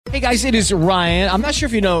Hey guys, it is Ryan. I'm not sure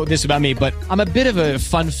if you know this about me, but I'm a bit of a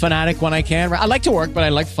fun fanatic when I can. I like to work, but I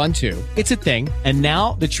like fun too. It's a thing. And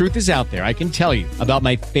now the truth is out there. I can tell you about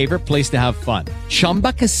my favorite place to have fun.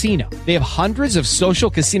 Chumba Casino. They have hundreds of social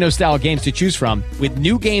casino style games to choose from with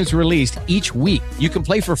new games released each week. You can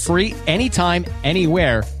play for free anytime,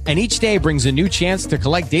 anywhere. And each day brings a new chance to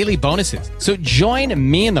collect daily bonuses. So join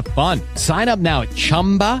me in the fun. Sign up now at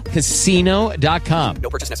ChumbaCasino.com. No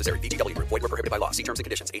purchase necessary. VGW. Void where prohibited by law. See terms and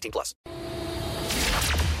conditions. 18+. The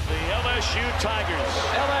LSU Tigers.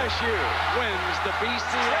 LSU wins the BCS.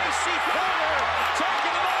 Tracy Fowler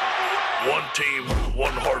taking it all the way. One team,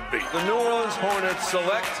 one heartbeat. The New Orleans Hornets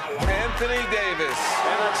select Anthony Davis.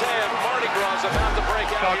 And a 10. Mardi Gras about to break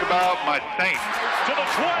out. Talk about my Saints. To the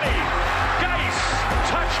 20. Geis.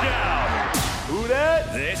 Touchdown. Who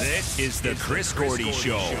dat? This is the Chris Gordy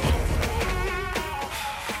Show.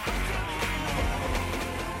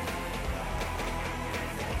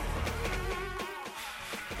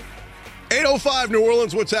 8:05 New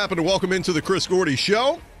Orleans, what's happening? Welcome into the Chris Gordy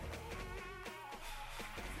Show.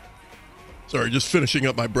 Sorry, just finishing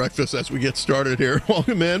up my breakfast as we get started here.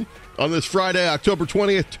 Welcome in on this Friday, October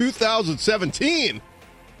 20th, 2017.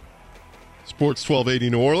 Sports 1280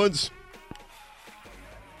 New Orleans.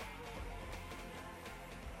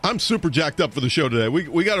 I'm super jacked up for the show today.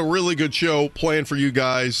 We got a really good show planned for you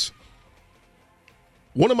guys.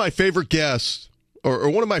 One of my favorite guests, or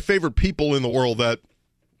one of my favorite people in the world that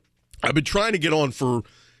I've been trying to get on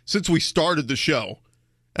since we started the show.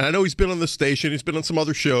 And I know he's been on the station. He's been on some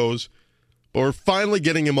other shows. But we're finally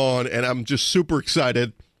getting him on, and I'm just super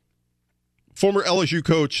excited. Former LSU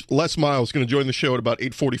coach Les Miles is going to join the show at about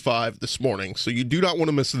 8:45 this morning. So you do not want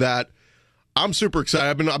to miss that. I'm super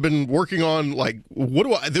excited. I've been working on,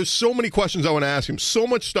 there's so many questions I want to ask him. So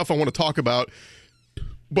much stuff I want to talk about.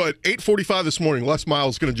 But 8:45 this morning, Les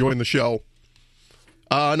Miles is going to join the show.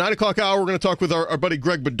 9 o'clock hour, we're going to talk with our buddy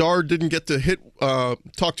Greg Bedard. Didn't get to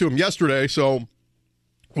talk to him yesterday, so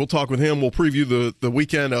we'll talk with him. We'll preview the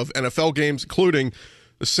weekend of NFL games, including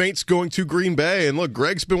the Saints going to Green Bay. And look,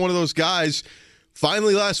 Greg's been one of those guys,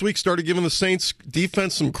 finally last week started giving the Saints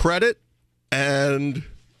defense some credit. And,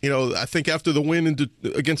 I think after the win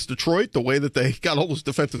against Detroit, the way that they got all those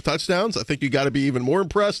defensive touchdowns, I think you got to be even more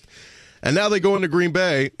impressed. And now they go into Green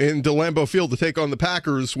Bay, into Lambeau Field, to take on the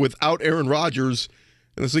Packers without Aaron Rodgers.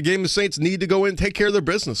 And it's a game the Saints need to go in and take care of their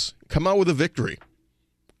business, come out with a victory,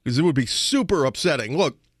 because it would be super upsetting.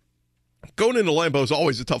 Look, going into Lambeau is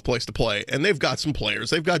always a tough place to play, and they've got some players.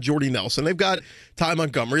 They've got Jordy Nelson. They've got Ty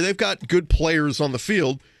Montgomery. They've got good players on the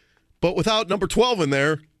field. But without number 12 in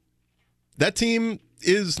there, that team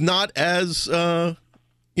is not as,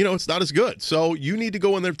 it's not as good. So you need to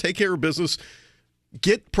go in there, take care of business,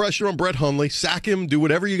 get pressure on Brett Hundley, sack him, do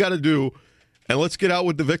whatever you got to do, and let's get out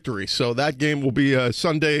with the victory. So that game will be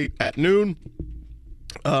Sunday at noon.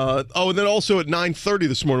 And then also at 9:30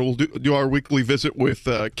 this morning, we'll do our weekly visit with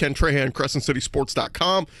Ken Trahan,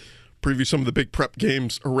 CrescentCitySports.com, preview some of the big prep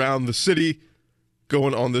games around the city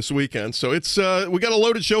going on this weekend. So it's we got a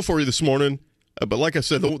loaded show for you this morning. But like I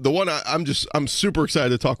said, the one I'm super excited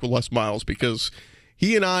to talk with Les Miles, because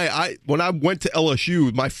he and I when I went to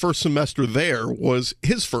LSU, my first semester there was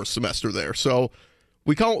his first semester there. So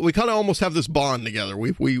we kind of almost have this bond together.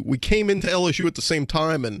 We came into LSU at the same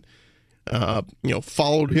time and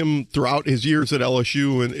followed him throughout his years at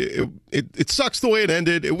LSU, and it sucks the way it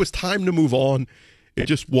ended. It was time to move on. It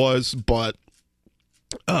just was, but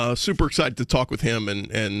super excited to talk with him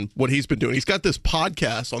and what he's been doing. He's got this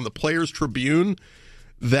podcast on the Players Tribune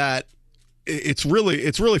that it's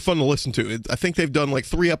really fun to listen to. I think they've done like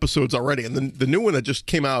 3 episodes already, and the new one that just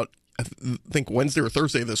came out, I think Wednesday or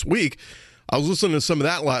Thursday this week. I was listening to some of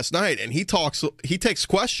that last night, and he takes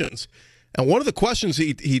questions. And one of the questions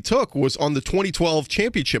he took was on the 2012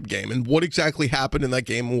 championship game and what exactly happened in that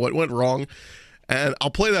game and what went wrong. And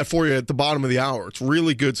I'll play that for you at the bottom of the hour. It's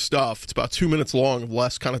really good stuff. It's about 2 minutes long of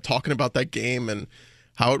Les kind of talking about that game and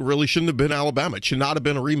how it really shouldn't have been Alabama. It should not have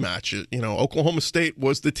been a rematch. Oklahoma State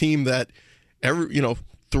was the team that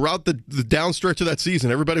throughout the downstretch of that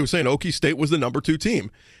season, everybody was saying Okie State was the number 2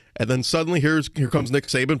 team. And then suddenly here comes Nick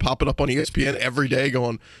Saban popping up on ESPN every day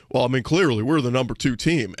going, well, clearly we're the number 2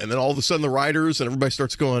 team. And then all of a sudden the writers and everybody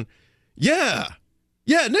starts going, yeah,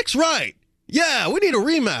 Nick's right. Yeah, we need a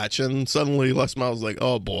rematch. And suddenly Les Miles is like,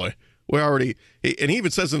 oh, boy, and he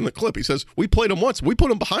even says in the clip, he says, we played them once. We put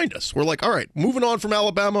them behind us. We're like, all right, moving on from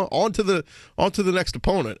Alabama on to the next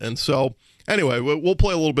opponent. And so anyway, we'll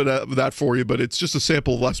play a little bit of that for you, but it's just a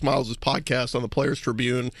sample of Les Miles' podcast on the Players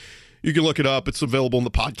Tribune. you can look it up. It's available in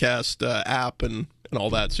the podcast app and all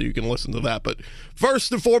that, so you can listen to that. But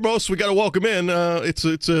first and foremost, we got to welcome in.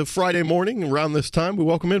 It's a Friday morning around this time. We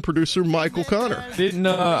welcome in producer Michael Connor.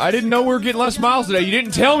 I didn't know we were getting Les Miles today. You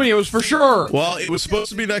didn't tell me it was for sure. Well, it was supposed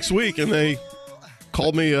to be next week, and they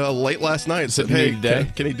called me late last night and said, "Hey,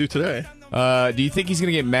 can he do today?" Do you think he's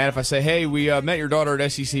going to get mad if I say, "Hey, we met your daughter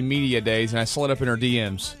at SEC Media Days, and I slid up in her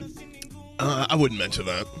DMs"? I wouldn't mention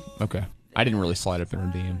that. Okay, I didn't really slide up in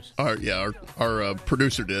her DMs. Our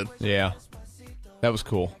producer did. Yeah. That was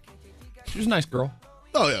cool. She was a nice girl.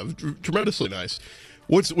 Oh, yeah, tremendously nice.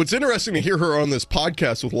 What's interesting to hear her on this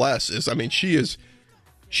podcast with Les is, I mean, she is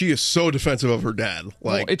so defensive of her dad. Like,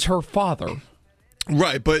 well, it's her father.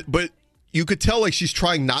 Right, but you could tell, like, she's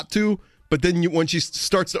trying not to, but then when she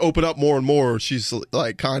starts to open up more and more, she's,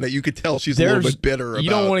 like, kind of, you could tell she's a little bit bitter about.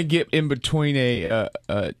 You don't want to get in between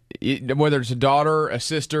whether it's a daughter, a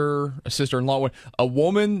sister-in-law, a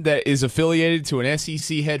woman that is affiliated to an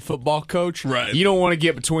SEC head football coach. Right. You don't want to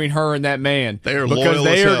get between her and that man. They are loyal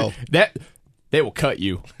as hell. They will cut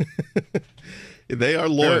you. They are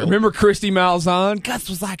loyal. Remember Christy Malzahn? Gus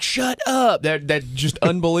was like, "Shut up!" That just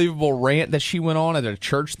unbelievable rant that she went on at a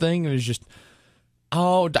church thing. It was just,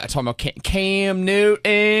 talking about Cam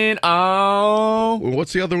Newton.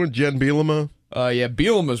 What's the other one? Jen Bielema. Yeah,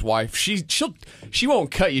 Bielema's wife. She won't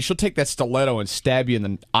cut you. She'll take that stiletto and stab you in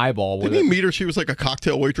the eyeball with it. Didn't you meet her? She was like a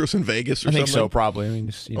cocktail waitress in Vegas or something. I think so, probably. I mean,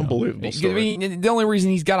 just, unbelievable story. I mean, the only reason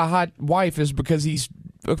he's got a hot wife is because he's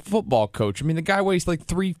a football coach. I mean, the guy weighs like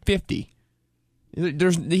 350.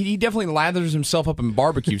 He definitely lathers himself up in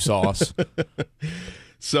barbecue sauce.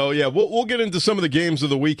 So, yeah, we'll get into some of the games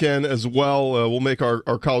of the weekend as well. We'll make our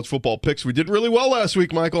college football picks. We did really well last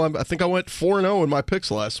week, Michael. I think I went 4-0 in my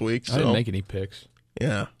picks last week. So. I didn't make any picks.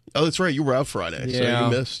 Yeah. Oh, that's right. You were out Friday,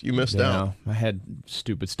 yeah. So you missed out. I had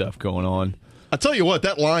stupid stuff going on. I'll tell you what,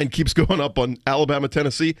 that line keeps going up on Alabama,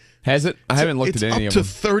 Tennessee. Has it? I haven't looked at any of them.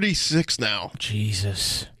 It's up to 36 now.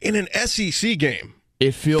 Jesus. In an SEC game.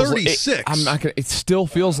 It feels 36. It still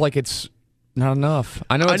feels like it's not enough.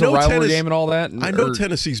 I know it's a rivalry game and all that. I know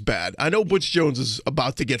Tennessee's bad. I know Butch Jones is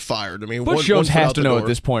about to get fired. I mean, Butch Jones has to know at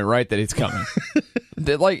this point, right, that it's coming.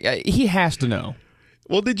 He has to know.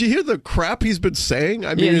 Well, did you hear the crap he's been saying?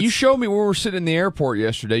 I mean, you showed me when we were sitting in the airport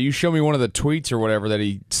yesterday. You showed me one of the tweets or whatever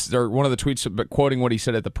one of the tweets quoting what he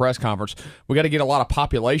said at the press conference. We got to get a lot of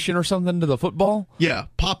population or something to the football. Yeah,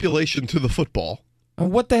 population to the football.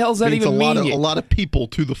 What the hell does that even mean? A lot of people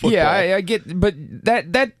to the football. Yeah, I get, but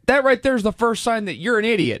that right there is the first sign that you're an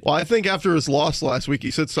idiot. Well, I think after his loss last week, he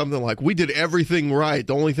said something like, "We did everything right.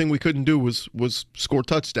 The only thing we couldn't do was score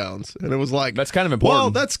touchdowns." And it was like, that's kind of important. Well,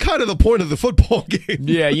 that's kind of the point of the football game.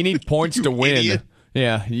 Yeah, you need points to win. Idiot.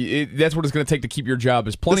 Yeah, that's what it's going to take to keep your job.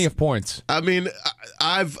 Is plenty of points. I mean,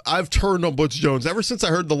 I've turned on Butch Jones ever since I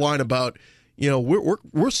heard the line about,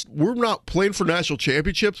 we're not playing for national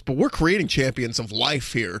championships, but we're creating champions of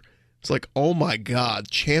life here. It's like, oh my God,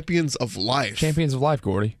 champions of life. Champions of life,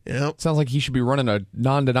 Gordy. Yeah. Sounds like he should be running a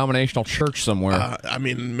non-denominational church somewhere. I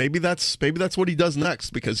mean, maybe that's what he does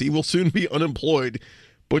next, because he will soon be unemployed,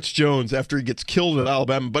 Butch Jones, after he gets killed at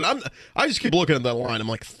Alabama. But I just keep looking at that line. I'm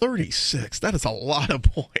like, 36. That is a lot of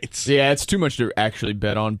points. Yeah, it's too much to actually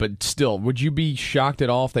bet on. But still, would you be shocked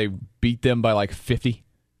at all if they beat them by like 50?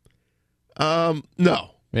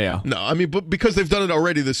 No. Yeah. No. I mean, but because they've done it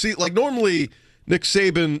already this season. Like, normally Nick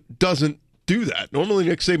Saban doesn't do that. Normally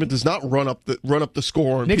Nick Saban does not run up the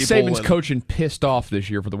score on Nick people. Saban's coaching pissed off this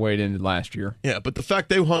year for the way it ended last year. Yeah, but the fact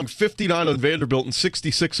they hung 59 on Vanderbilt and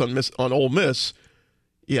 66 on Ole Miss,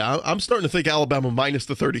 yeah, I'm starting to think Alabama minus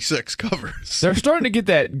the 36 covers. They're starting to get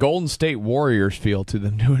that Golden State Warriors feel to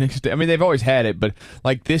them to an extent. I mean, they've always had it, but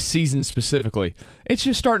like this season specifically, it's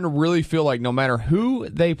just starting to really feel like no matter who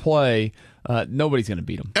they play, nobody's going to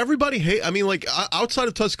beat them. Everybody I mean, like, outside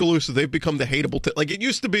of Tuscaloosa, they've become the hateable. Like, it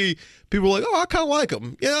used to be, people were like, oh, I kind of like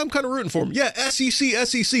them. Yeah, I'm kind of rooting for them. Yeah,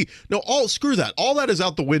 SEC. No, screw that. All that is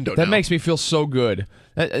out the window now. That makes me feel so good.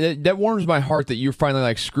 That warms my heart that you're finally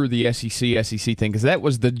like, screw the SEC thing, because that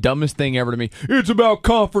was the dumbest thing ever to me. It's about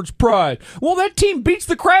conference pride. Well, that team beats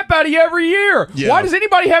the crap out of you every year. Yeah. Why does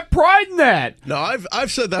anybody have pride in that? No,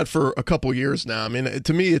 I've said that for a couple years now. I mean,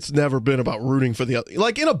 to me, it's never been about rooting for the other.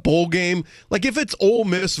 Like, in a bowl game, like if it's Ole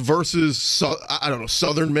Miss versus, I don't know,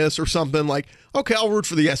 Southern Miss or something, like, okay, I'll root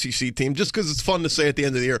for the SEC team just because it's fun to say at the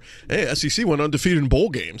end of the year, hey, SEC went undefeated in bowl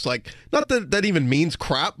games. Like, not that even means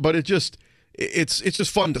crap, but it's just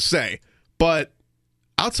fun to say. But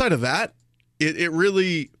outside of that, it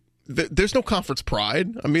really, there's no conference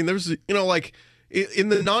pride. I mean, there's, like, in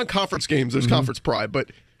the non-conference games, there's conference pride,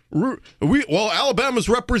 but Alabama's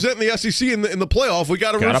representing the SEC in the playoff. We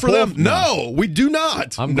got to root for them. No, we do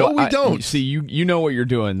not. We don't. See, you know what you're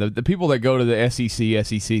doing. The people that go to the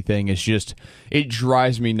SEC thing is just, it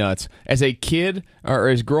drives me nuts. As a kid, or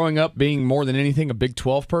as growing up being more than anything a Big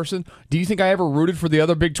 12 person, do you think I ever rooted for the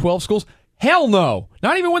other Big 12 schools? Hell no.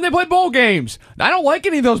 Not even when they play bowl games. I don't like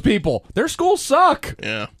any of those people. Their schools suck.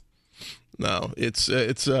 Yeah. No, it's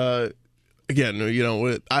again,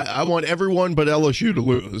 I want everyone but LSU to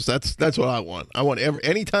lose. That's what I want. I want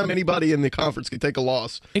anytime anybody in the conference can take a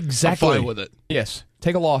loss. Exactly. I'm fine with it. Yes,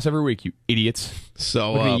 take a loss every week, you idiots.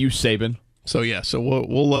 So look at you, Saban. So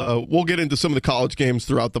we'll get into some of the college games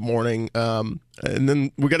throughout the morning, and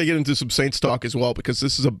then we got to get into some Saints talk as well, because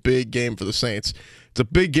this is a big game for the Saints. It's a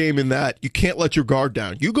big game in that you can't let your guard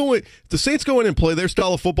down. If the Saints go in and play their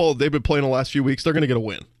style of football that they've been playing the last few weeks, they're going to get a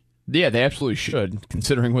win. Yeah, they absolutely should,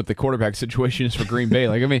 considering what the quarterback situation is for Green Bay.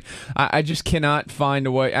 I just cannot find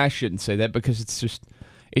a way. I shouldn't say that, because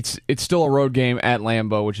it's still a road game at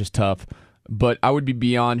Lambeau, which is tough. But I would be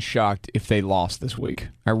beyond shocked if they lost this week.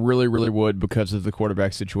 I really, really would, because of the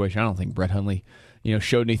quarterback situation. I don't think Brett Hundley,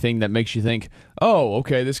 showed anything that makes you think, oh,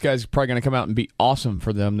 okay, this guy's probably going to come out and be awesome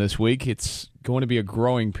for them this week. It's going to be a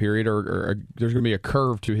growing period, or there's going to be a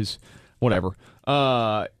curve to his whatever.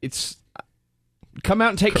 It's come out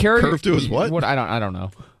and take care of curve to his what? I don't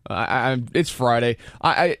know. It's Friday.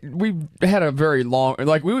 We had a very long,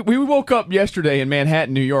 we woke up yesterday in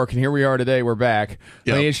Manhattan, New York, and here we are today. We're back.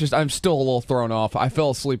 Yep. It's just, I'm still a little thrown off. I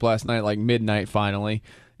fell asleep last night midnight finally,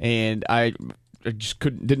 and I just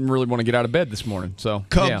didn't really want to get out of bed this morning. So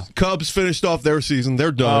Cubs finished off their season.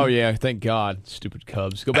 They're done. Oh yeah, thank God. Stupid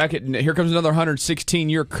Cubs. Go back. Here comes another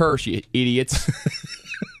 116-year curse, you idiots.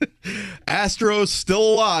 Astros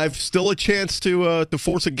still alive, still a chance to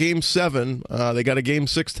force a Game 7. They got a Game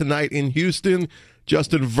 6 tonight in Houston.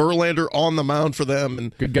 Justin Verlander on the mound for them,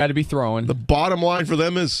 and good guy to be throwing. The bottom line for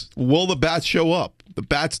them is, will the bats show up? The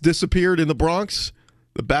bats disappeared in the Bronx.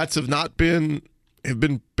 The bats have been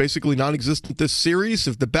basically non-existent this series.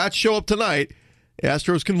 If the bats show up tonight, the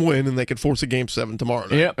Astros can win, and they can force a Game 7 tomorrow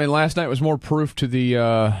night. Yep, and last night was more proof to the,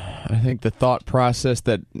 I think, the thought process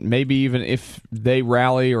that maybe even if they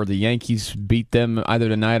rally or the Yankees beat them either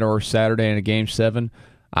tonight or Saturday in a Game 7,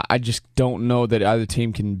 I just don't know that either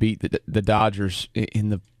team can beat the Dodgers in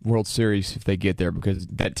the World Series if they get there, because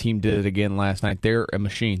that team did it again last night. They're a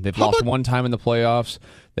machine. They've lost one time in the playoffs.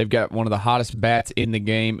 They've got one of the hottest bats in the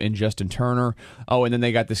game in Justin Turner. Oh, and then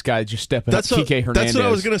they got this guy just stepping up, Kike Hernandez. That's what I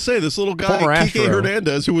was going to say. This little guy, Kike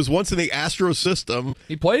Hernandez, who was once in the Astro system.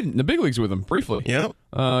 He played in the big leagues with him briefly.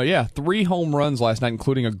 Yeah. 3 home runs last night,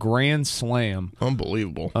 including a grand slam.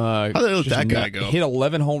 Unbelievable. How did they let that guy go? Hit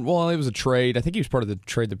 11 home. Well, it was a trade. I think he was part of the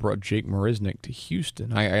trade that brought Jake Marisnick to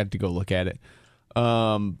Houston. I had to go look at it.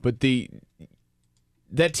 But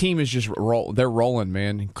that team is just they're rolling,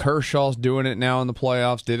 man. Kershaw's doing it now in the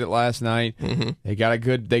playoffs. Did it last night. Mm-hmm. They got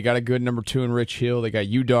a good number 2 in Rich Hill. They got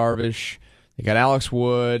Yu Darvish. They got Alex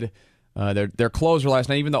Wood. Their closer last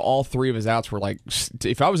night, even though all 3 of his outs were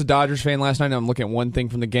if I was a Dodgers fan last night and I'm looking at one thing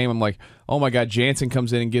from the game, I'm like, oh my God, Jansen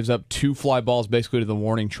comes in and gives up 2 fly balls basically to the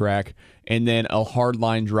warning track, and then a hard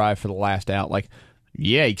line drive for the last out.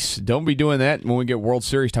 Yikes, don't be doing that when we get World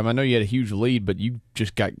Series time. I know you had a huge lead, but you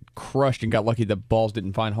just got crushed and got lucky the balls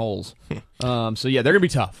didn't find holes. So yeah, they're going to be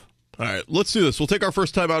tough. All right, let's do this. We'll take our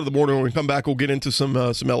first time out of the morning. When we come back, we'll get into some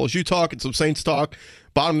LSU talk and some Saints talk.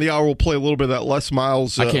 Bottom of the hour, we'll play a little bit of that Les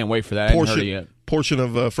Miles. I can't wait for that. I haven't heard it yet. Portion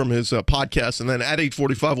of from his podcast. And then at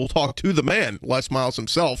 8:45, we'll talk to the man, Les Miles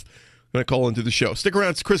himself. Going to call into the show. Stick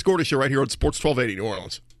around. It's the Chris Gordy Show right here on Sports 1280 New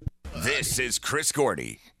Orleans. This is Chris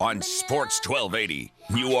Gordy on Sports 1280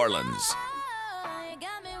 New Orleans.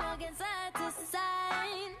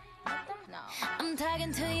 I'm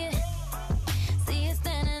talking to you. See you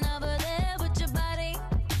standing over there with your body.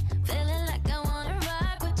 Feeling like I wanna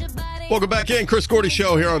rock with your body. Welcome back in. Chris Gordy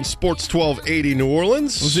Show here on Sports 1280 New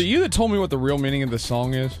Orleans. Was it you that told me what the real meaning of the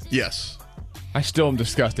song is? Yes. I still am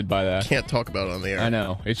disgusted by that. Can't talk about it on the air. I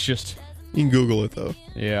know. It's just... You can Google it, though.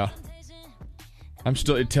 Yeah. I'm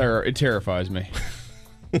still... It terrifies me.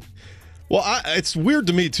 Well, it's weird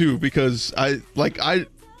to me, too, because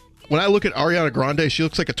when I look at Ariana Grande, she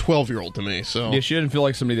looks like a 12-year-old to me. So yeah, she doesn't feel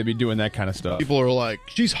like somebody that'd be doing that kind of stuff. People are like,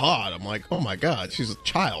 she's hot. I'm like, oh my God, she's a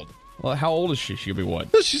child. Well, how old is she? She'll be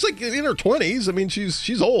what? She's like in her 20s. I mean,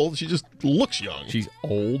 she's old. She just looks young. She's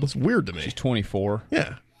old? It's weird to me. She's 24.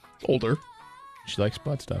 Yeah, older. She likes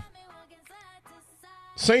butt stuff.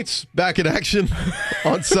 Saints back in action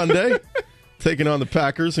on Sunday, taking on the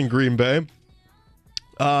Packers in Green Bay.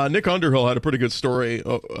 Nick Underhill had a pretty good story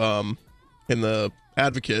in the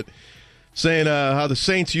Advocate saying how the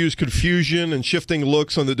Saints use confusion and shifting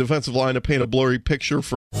looks on the defensive line to paint a blurry picture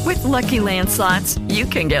for. With Lucky Land Slots, you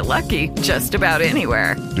can get lucky just about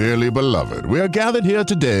anywhere. Dearly beloved, we are gathered here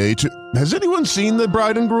today to... Has anyone seen the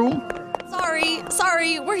bride and groom?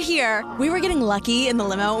 Sorry, we're here. We were getting lucky in the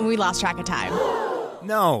limo and we lost track of time.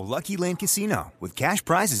 No, Lucky Land Casino, with cash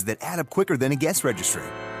prizes that add up quicker than a guest registry.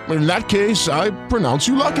 In that case, I pronounce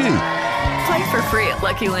you lucky. Play for free at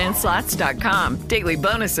LuckyLandSlots.com. Daily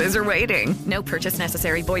bonuses are waiting. No purchase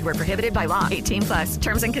necessary. Void where prohibited by law. 18+.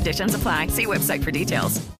 Terms and conditions apply. See website for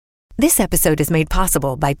details. This episode is made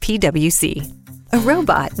possible by PwC. A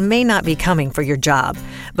robot may not be coming for your job,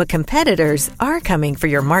 but competitors are coming for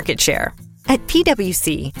your market share. At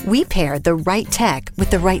PwC, we pair the right tech with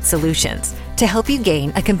the right solutions to help you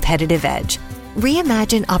gain a competitive edge.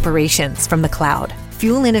 Reimagine operations from the cloud,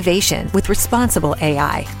 fuel innovation with responsible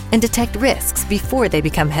AI, and detect risks before they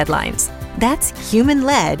become headlines. That's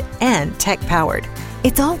human-led and tech-powered.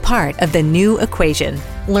 It's all part of The New Equation.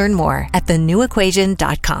 Learn more at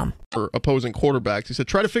thenewequation.com. For opposing quarterbacks, he said,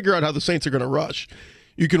 try to figure out how the Saints are going to rush.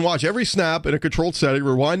 You can watch every snap in a controlled setting,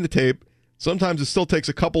 rewind the tape. Sometimes it still takes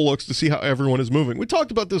a couple looks to see how everyone is moving. We talked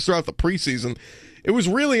about this throughout the preseason. It was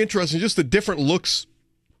really interesting, just the different looks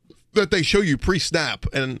that they show you pre-snap.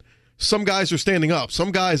 And some guys are standing up.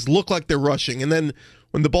 Some guys look like they're rushing. And then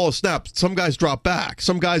when the ball is snapped, some guys drop back.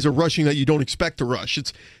 Some guys are rushing that you don't expect to rush.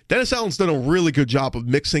 Dennis Allen's done a really good job of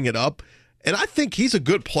mixing it up. And I think he's a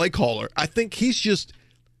good play caller. I think he's just,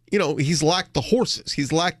 he's lacked the horses.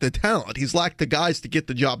 He's lacked the talent. He's lacked the guys to get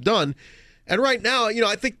the job done. And right now,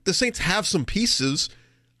 I think the Saints have some pieces.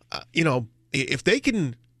 If they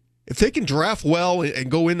can draft well and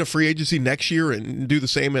go into free agency next year and do the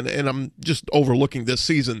same, and I'm just overlooking this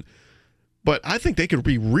season, but I think they could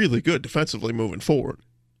be really good defensively moving forward.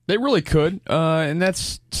 They really could, and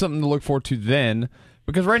that's something to look forward to then.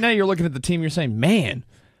 Because right now you're looking at the team, you're saying, man,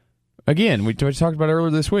 again, we talked about earlier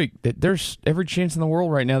this week, that there's every chance in the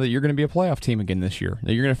world right now that you're going to be a playoff team again this year.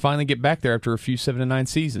 That you're going to finally get back there after a few 7-9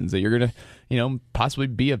 seasons. That you're going to, possibly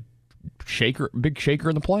be a big shaker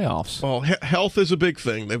in the playoffs. Well, health is a big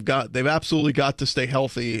thing. They've absolutely got to stay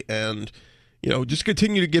healthy and, just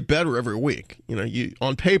continue to get better every week.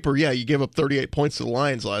 On paper, you gave up 38 points to the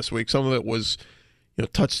Lions last week. Some of it was,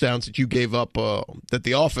 touchdowns that you gave up, that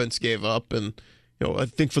the offense gave up, and I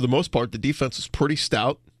think for the most part the defense is pretty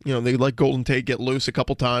stout. They let Golden Tate get loose a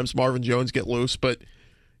couple times, Marvin Jones get loose, but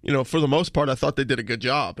for the most part I thought they did a good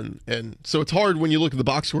job. And so it's hard when you look at the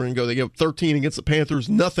box score and go, they give up 13 against the Panthers,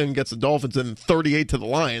 nothing against the Dolphins, and 38 to the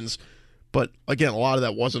Lions. But again, a lot of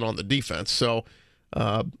that wasn't on the defense. So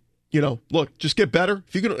look, just get better.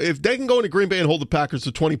 If they can go into Green Bay and hold the Packers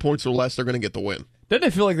to 20 points or less, they're going to get the win. Don't they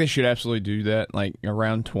feel like they should absolutely do that? Like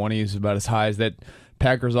around 20 is about as high as that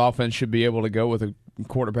Packers offense should be able to go with a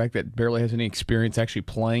quarterback that barely has any experience actually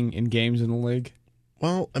playing in games in the league.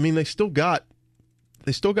 Well, I mean, they still got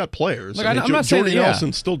players. Like, I'm not saying Jordy that,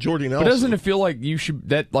 Nelson's still Jordy Nelson. But doesn't it feel like you should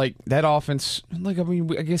that offense? I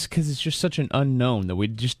guess because it's just such an unknown that we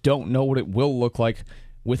just don't know what it will look like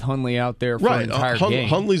with Hundley out there for an entire game.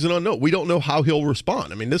 Hundley's an unknown. We don't know how he'll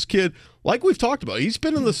respond. I mean, this kid, like we've talked about, he's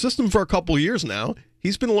been in the system for a couple of years now.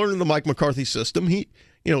 He's been learning the Mike McCarthy system. He's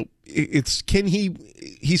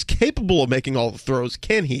capable of making all the throws.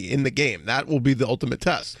 Can he in the game? That will be the ultimate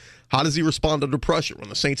test. How does he respond under pressure when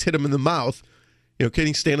the Saints hit him in the mouth? Can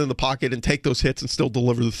he stand in the pocket and take those hits and still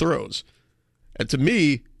deliver the throws? And to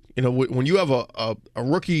me, when you have a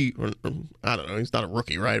rookie, I don't know, he's not a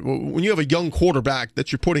rookie, right? When you have a young quarterback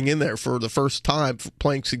that you're putting in there for the first time, for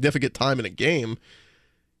playing significant time in a game,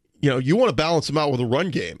 you want to balance him out with a run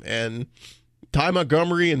game. And Ty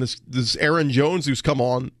Montgomery and this Aaron Jones who's come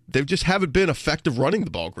on, they just haven't been effective running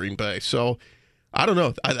the ball, Green Bay. So I don't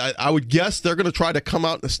know. I would guess they're going to try to come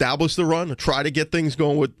out and establish the run, try to get things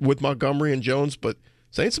going with Montgomery and Jones, but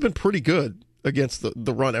Saints have been pretty good against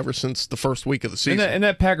the run ever since the first week of the season. And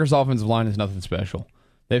that Packers offensive line is nothing special.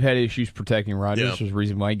 They've had issues protecting Rodgers. Yeah. There's a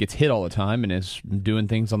reason why he gets hit all the time and is doing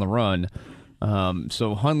things on the run.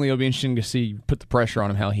 So Hundley will be interesting to see, put the pressure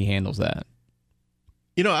on him, how he handles that.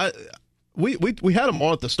 We had him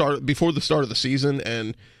on at the start, before the start of the season,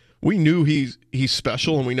 and we knew he's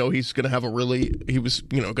special, and we know he's going to have a really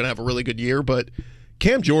good year. But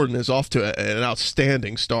Cam Jordan is off to an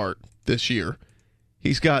outstanding start this year.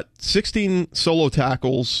 He's got 16 solo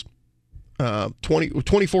tackles,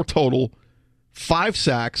 24 total, 5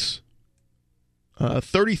 sacks,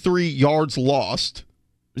 33 yards lost.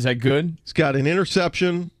 Is that good? He's got an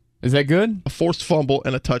interception. Is that good? A forced fumble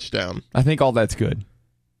and a touchdown. I think all that's good.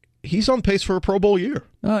 He's on pace for a Pro Bowl year.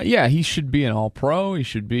 Yeah, he should be an All-Pro. He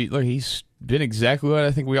should be. Look, he's been exactly what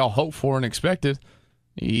I think we all hoped for and expected.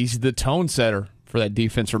 He's the tone setter for that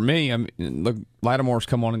defense. For me, I mean, look, Lattimore's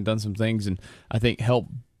come on and done some things, and I think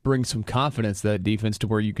helped bring some confidence to that defense to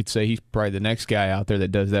where you could say he's probably the next guy out there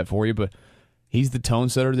that does that for you. But he's the tone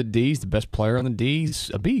setter of the D's, the best player on the D's,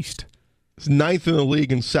 a beast. He's 9th in the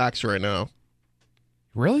league in sacks right now.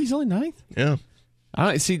 Really? He's only 9th? Yeah. I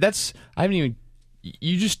don't see. I haven't even.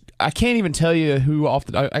 I can't even tell you who off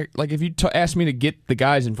the. Like if you asked me to get the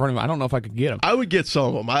guys in front of him, I don't know if I could get them. I would get some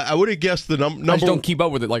of them. I would have guessed the number. I just don't keep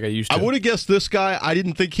up with it like I used to. I would have guessed this guy. I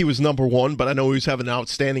didn't think he was number 1, but I know he was having an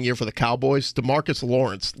outstanding year for the Cowboys. DeMarcus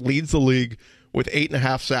Lawrence leads the league with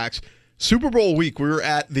 8.5 sacks. Super Bowl week, we were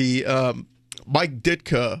at the Mike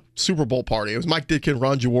Ditka Super Bowl party. It was Mike Ditka and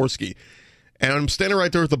Ron Jaworski. And I'm standing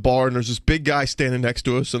right there at the bar, and there's this big guy standing next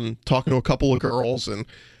to us and talking to a couple of girls and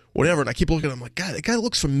whatever. And I keep looking at him like, God, that guy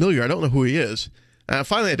looks familiar. I don't know who he is. And I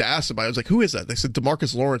finally had to ask somebody. I was like, who is that? They said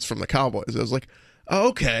DeMarcus Lawrence from the Cowboys. I was like, oh,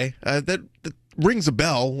 okay. That rings a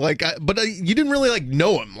bell. Like, but you didn't really like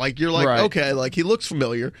know him. Like, you're like, okay, like he looks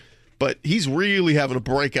familiar. But he's really having a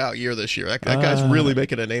breakout year this year. That guy's really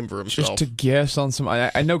making a name for himself. Just to guess on some,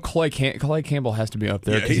 I know Clay Campbell has to be up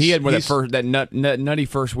there because he had that nutty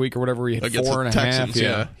first week or whatever. He had 4.5. Texans,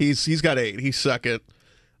 yeah. He's got 8. He's second.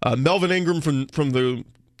 Melvin Ingram from the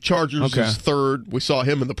Chargers is third. We saw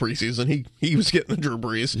him in the preseason. He was getting the Drew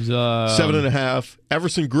Brees. 7.5.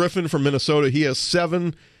 Everson Griffin from Minnesota. He has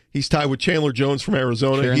 7. He's tied with Chandler Jones from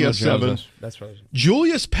Arizona. He has 7. That's right.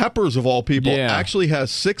 Julius Peppers, of all people, actually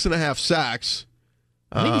has 6.5 sacks.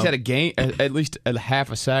 I think he's had a game, at least a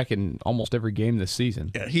half a sack in almost every game this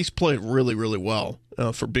season. Yeah, he's played really, really well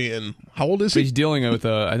for being. How old is he? He's dealing with.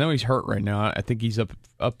 I know he's hurt right now. I think he's up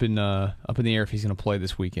in the air if he's going to play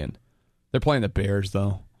this weekend. They're playing the Bears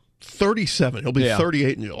though. 37. He'll be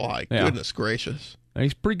 38 in July. Yeah. Goodness gracious.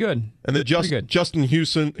 He's pretty good. And then Justin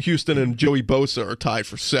Houston and Joey Bosa are tied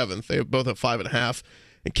for 7th. They both have 5.5.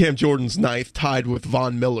 And Cam Jordan's 9th, tied with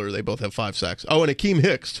Von Miller. They both have 5 sacks. Oh, and Akeem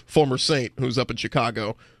Hicks, former Saint, who's up in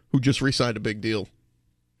Chicago, who just re-signed a big deal.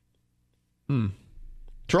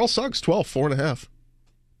 Terrell Suggs, 12, 4.5.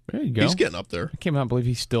 There you go. He's getting up there. I can't believe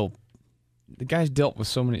he's still. The guy's dealt with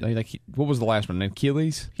so many. What was the last one?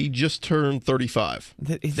 Achilles? He just turned 35.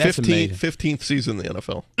 That's amazing. 15th season in the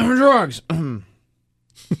NFL. Drugs.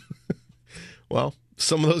 Well,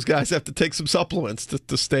 some of those guys have to take some supplements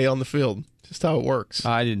to stay on the field. Just how it works.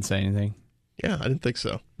 I didn't say anything. Yeah, I didn't think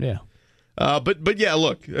so. Yeah. But yeah,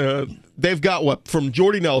 look, they've got what? From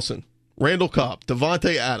Jordy Nelson, Randall Cobb,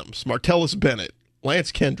 Devontae Adams, Martellus Bennett,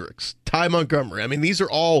 Lance Kendricks, Ty Montgomery. I mean, these are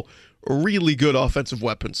all really good offensive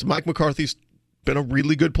weapons. Mike McCarthy's been a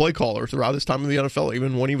really good play caller throughout his time in the NFL,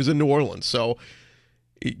 even when he was in New Orleans. So,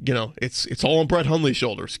 you know, it's all on Brett Hundley's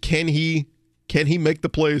shoulders. Can he make the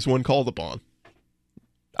plays when called upon?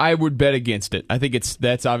 I would bet against it. I think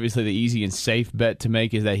that's obviously the easy and safe bet to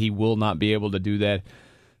make is that he will not be able to do that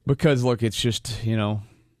because, look, it's just, you know,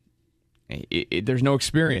 there's no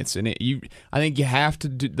experience. And I think you have to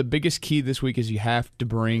do, the biggest key this week is you have to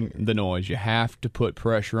bring the noise. You have to put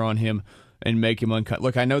pressure on him and make him uncut.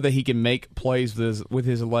 Look, I know that he can make plays with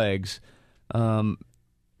his legs, and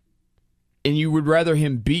you would rather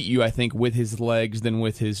him beat you, I think, with his legs than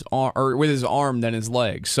with his arm, or with his arm than his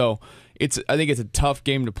legs. So I think it's a tough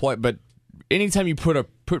game to play. But anytime you put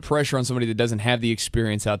pressure on somebody that doesn't have the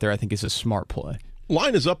experience out there, I think it's a smart play.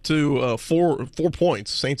 Line is up to 4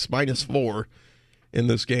 points. Saints -4 in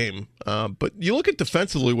this game. But you look at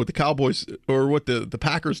defensively what the Cowboys or what the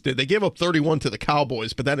Packers did. They gave up 31 to the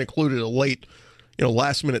Cowboys, but that included a late,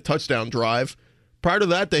 last-minute touchdown drive. Prior to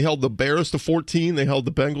that, they held the Bears to 14. They held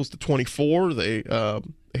the Bengals to 24. They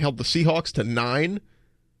held the Seahawks to 9.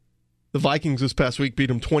 The Vikings this past week beat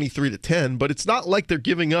them 23-10. But it's not like they're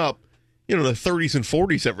giving up, the 30s and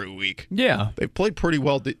 40s every week. Yeah, they played pretty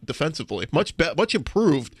well defensively, much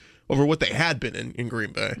improved over what they had been in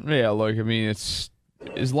Green Bay. Yeah, look, I mean, it's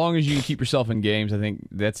as long as you can keep yourself in games. I think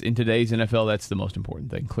that's in today's NFL. That's the most important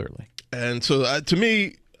thing, clearly. And so, to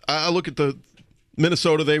me, I look at the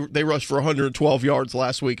Minnesota. They rushed for 112 yards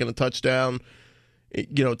last week and a touchdown.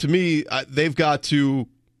 To me, they've got to.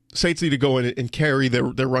 Saints need to go in and carry their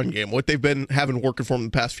run game. What they've been having working for them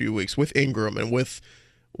the past few weeks with Ingram and with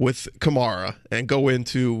Kamara, and go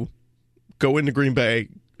into Green Bay,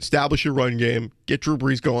 establish your run game, get Drew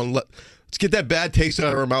Brees going. Let's get that bad taste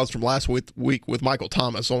out of our mouths from last week with Michael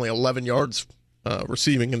Thomas, only 11 yards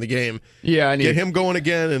receiving in the game. Yeah, get him going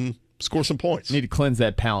again and score some points. Need to cleanse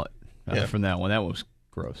that palate from that one. That was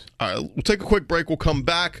gross. All right, we'll take a quick break. We'll come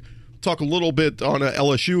back, talk a little bit on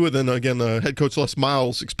LSU, and then again, head coach Les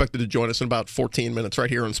Miles expected to join us in about 14 minutes right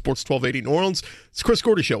here on Sports 1280 New Orleans. It's Chris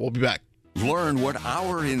Gordy Show. We'll be back. Learn what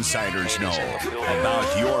our insiders know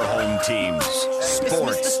about your home teams.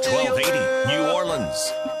 Sports 1280 New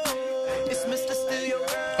Orleans.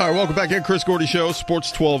 All right, welcome back in. Chris Gordy Show,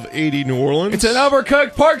 Sports 1280 New Orleans. It's an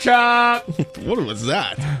overcooked pork chop. What was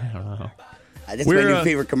that? I don't know. That's my new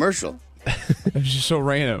favorite commercial. It's just so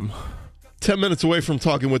random. 10 minutes away from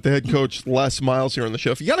talking with the head coach, Les Miles, here on the show.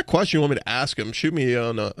 If you got a question you want me to ask him, shoot me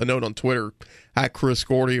on a note on Twitter, at Chris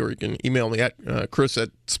Gordy, or you can email me at Chris at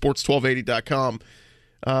sports1280.com.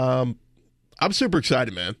 I'm super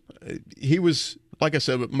excited, man. He was, like I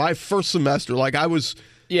said, my first semester, like I was...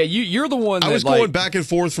 Yeah, you're the one that... I was going back and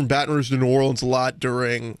forth from Baton Rouge to New Orleans a lot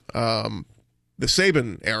during the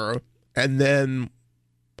Saban era, and then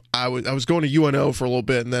I was going to UNO for a little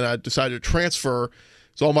bit, and then I decided to transfer.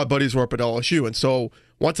 So all my buddies were up at LSU. And so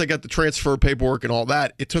once I got the transfer paperwork and all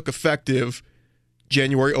that, it took effective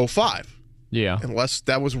January 05. Yeah. And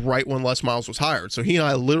that was right when Les Miles was hired. So he and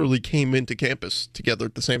I literally came into campus together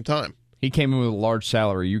at the same time. He came in with a large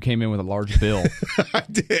salary. You came in with a large bill. I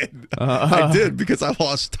did. I did because I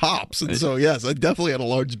lost tops. And so, yes, I definitely had a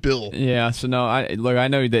large bill. Yeah. So, no, I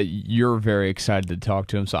know that you're very excited to talk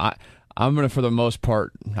to him. So I'm gonna, for the most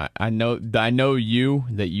part, I know you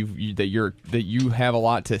that you have a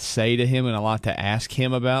lot to say to him and a lot to ask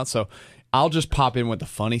him about. So I'll just pop in with the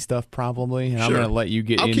funny stuff probably, and sure. I'm gonna let you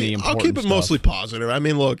get in the important stuff. I'll keep it mostly positive. I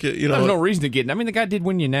mean, look, there's no reason to get. I mean, the guy did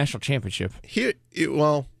win you a national championship.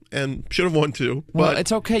 And should have won two. Well, but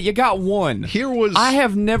it's okay. You got one. I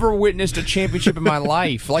have never witnessed a championship in my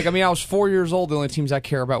life. I was 4 years old. The only teams I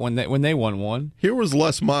care about when they won one. Here was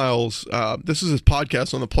Les Miles. This is his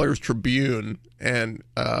podcast on the Players Tribune, and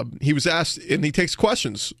he was asked, and he takes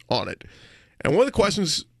questions on it. And one of the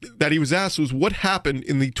questions that he was asked was, what happened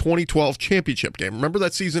in the 2012 championship game? Remember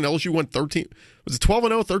that season LSU won 13? Was it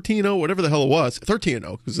 12-0, 13-0, whatever the hell it was?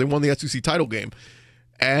 13-0 because they won the SEC title game,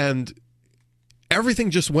 and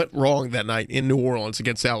everything just went wrong that night in New Orleans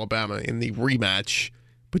against Alabama in the rematch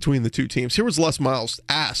between the two teams. Here was Les Miles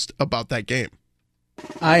asked about that game.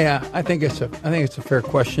 I think it's a fair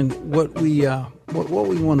question. What we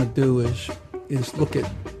want to do is look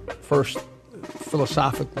at first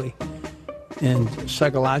philosophically and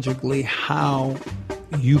psychologically how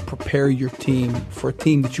you prepare your team for a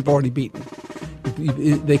team that you've already beaten.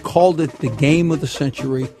 They called it the game of the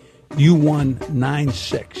century. You won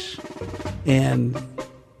 9-6. And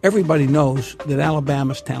everybody knows that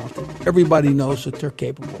Alabama's talented. Everybody knows that they're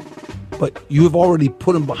capable. But you have already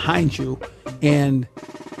put them behind you. And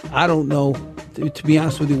I don't know, to be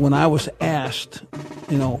honest with you, when I was asked,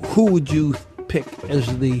 who would you pick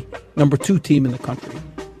as the number 2 team in the country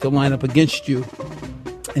to line up against you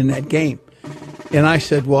in that game? And I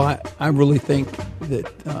said, well, I really think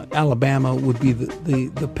that Alabama would be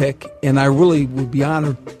the pick. And I really would be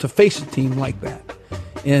honored to face a team like that.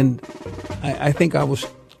 And I think I was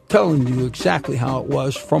telling you exactly how it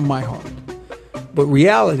was from my heart. But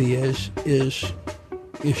reality is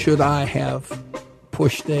should I have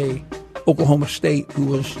pushed a Oklahoma State, who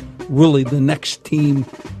was really the next team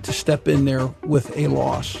to step in there with a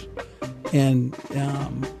loss, and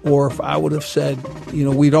or if I would have said,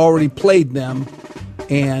 we'd already played them,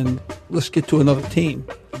 and let's get to another team.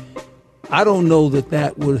 I don't know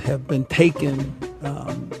that would have been taken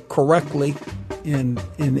correctly in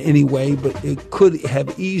any way, but it could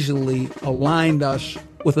have easily aligned us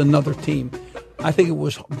with another team. I think it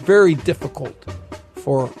was very difficult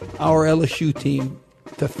for our LSU team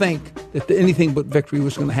to think that anything but victory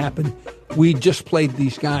was going to happen. We just played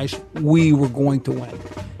these guys. We were going to win.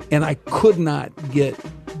 And I could not get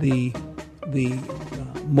the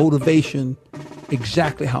motivation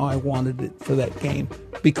exactly how I wanted it for that game.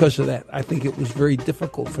 Because of that, I think it was very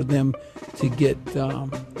difficult for them to get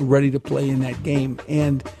ready to play in that game.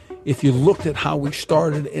 And if you looked at how we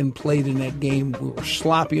started and played in that game, we were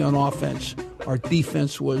sloppy on offense. Our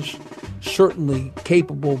defense was certainly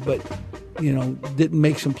capable, but didn't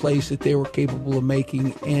make some plays that they were capable of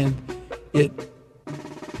making, and it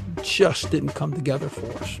just didn't come together for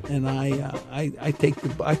us. And I take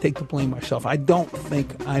the blame myself. I don't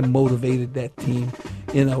think I motivated that team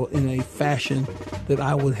in a fashion that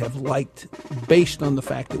I would have liked, based on the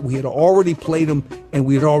fact that we had already played them and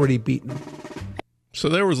we had already beaten them. So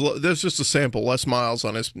there's just a sample. Les Miles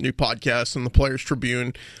on his new podcast in the Players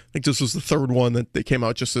Tribune. I think this was the third one that they came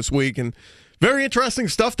out just this week, and very interesting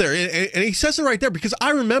stuff there. And he says it right there, because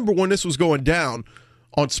I remember when this was going down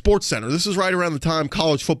on SportsCenter. This is right around the time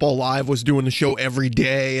College Football Live was doing the show every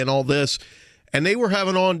day and all this. And they were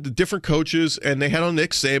having on the different coaches, and they had on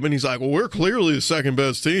Nick Saban. He's like, well, we're clearly the second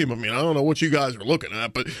best team. I mean, I don't know what you guys are looking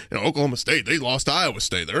at, but Oklahoma State, they lost to Iowa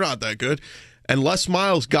State. They're not that good. And Les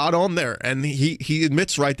Miles got on there, and he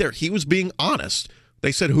admits right there, he was being honest.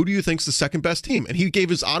 They said, who do you think's the second best team? And he gave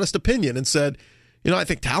his honest opinion and said, I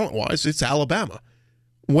think talent-wise, it's Alabama.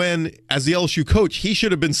 When, as the LSU coach, he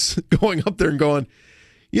should have been going up there and going,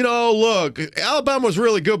 look, Alabama was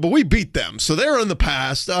really good, but we beat them. So they're in the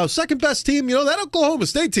past. Second best team, that Oklahoma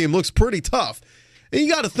State team looks pretty tough. And you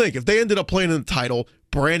got to think, if they ended up playing in the title,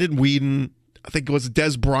 Brandon Whedon, I think it was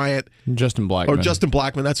Des Bryant. Justin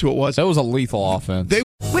Blackman, that's who it was. That was a lethal offense.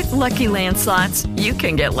 With Lucky Land Slots, you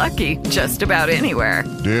can get lucky just about anywhere.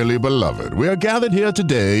 Dearly beloved, we are gathered here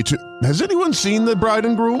today to... Has anyone seen the bride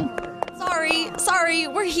and groom? Sorry,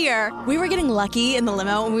 we're here. We were getting lucky in the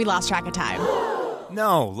limo and we lost track of time.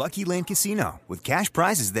 No, Lucky Land Casino, with cash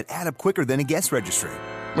prizes that add up quicker than a guest registry.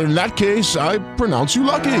 In that case, I pronounce you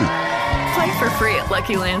lucky. Play for free at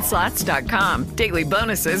LuckyLandSlots.com. Daily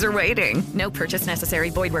bonuses are waiting. No purchase necessary.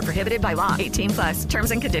 Void where prohibited by law. 18+.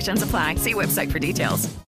 Terms and conditions apply. See website for details.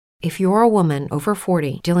 If you're a woman over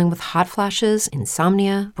 40 dealing with hot flashes,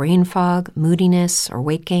 insomnia, brain fog, moodiness, or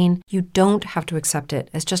weight gain, you don't have to accept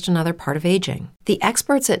it as just another part of aging. The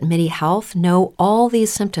experts at MIDI Health know all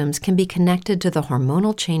these symptoms can be connected to the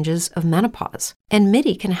hormonal changes of menopause. And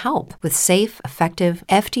MIDI can help with safe, effective,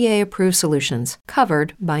 FDA-approved solutions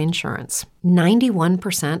covered by insurance.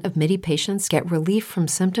 91% of MIDI patients get relief from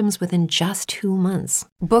symptoms within just 2 months.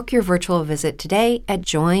 Book your virtual visit today at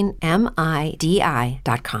joinmidi.com.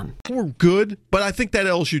 We're good, but I think that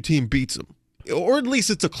LSU team beats them. Or at least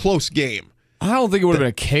it's a close game. I don't think it would have been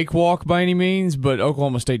a cakewalk by any means, but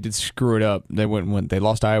Oklahoma State did screw it up. They they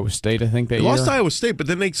lost Iowa State, I think, that year. They lost Iowa State, but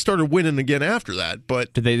then they started winning again after that.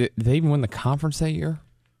 But did they even win the conference that year?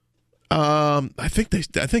 I think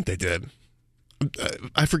they did.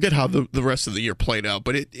 I forget how the rest of the year played out,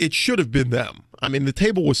 but it should have been them. I mean, the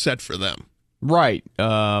table was set for them. Right. They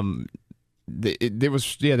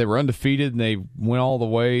were undefeated, and they went all the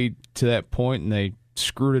way to that point, and they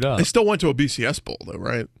screwed it up. They still went to a BCS bowl, though,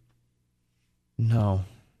 right? No.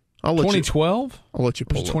 2012? I'll let you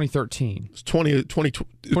pull it. 2013. It's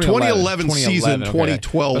 2011 season, okay.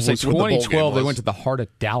 2012 was 2012, they went to the Heart of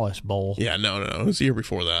Dallas Bowl. Yeah, no. It was the year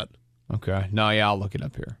before that. Okay. No, yeah, I'll look it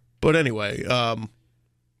up here. But anyway, they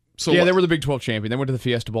were the Big 12 champion. They went to the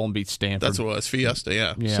Fiesta Bowl and beat Stanford. That's what it was, Fiesta,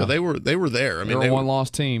 yeah. So they were there. I mean, they were a one-loss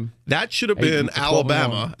team. That should have been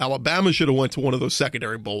Alabama. Alabama should have went to one of those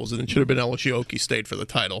secondary bowls, and it should have been LSU Okie State for the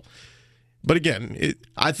title. But again,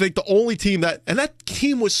 I think the only team that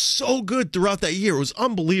team was so good throughout that year. It was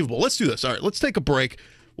unbelievable. Let's do this. All right, let's take a break.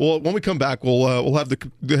 Well, when we come back, we'll have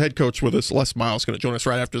the head coach with us. Les Miles is going to join us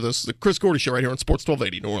right after this. The Chris Gordy Show right here on Sports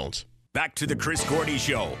 1280 New Orleans. Back to the Chris Gordy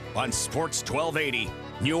Show on Sports 1280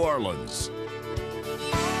 New Orleans.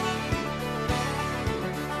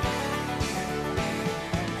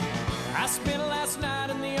 I spent last night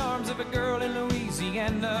in the arms of a girl in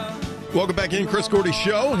Louisiana. Welcome back in, Chris Gordy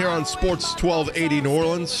Show here on Sports 1280 New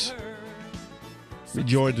Orleans. Be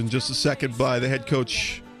joined in just a second by the head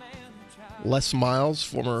coach, Les Miles,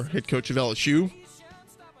 former head coach of LSU.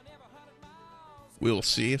 We'll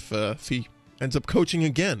see if he ends up coaching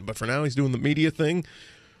again, but for now he's doing the media thing,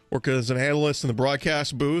 working as an analyst in the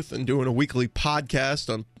broadcast booth and doing a weekly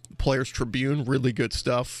podcast on Players Tribune. Really good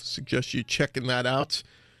stuff. Suggest you checking that out.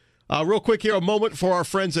 Real quick here, a moment for our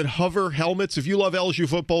friends at Hover Helmets. If you love LSU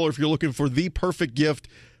football or if you're looking for the perfect gift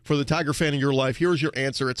for the Tiger fan in your life, here's your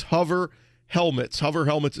answer. It's Hover Helmets. Hover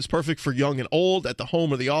Helmets is perfect for young and old, at the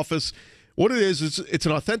home or the office. What it is it's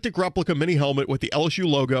an authentic replica mini helmet with the LSU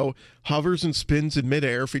logo, hovers and spins in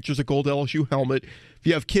midair, features a gold LSU helmet. If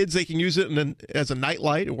you have kids, they can use it as a night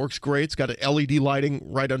light. It works great. It's got an LED lighting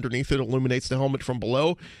right underneath it. It illuminates the helmet from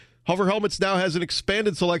below. Hover Helmets now has an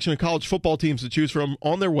expanded selection of college football teams to choose from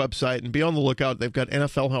on their website, and be on the lookout. They've got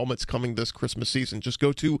NFL helmets coming this Christmas season. Just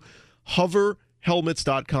go to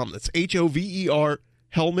hoverhelmets.com. That's HOVER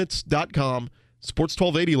helmets.com. Sports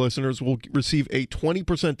 1280 listeners will receive a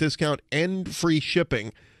 20% discount and free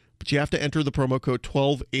shipping, but you have to enter the promo code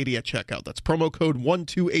 1280 at checkout. That's promo code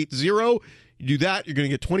 1280. You do that, you're going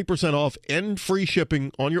to get 20% off and free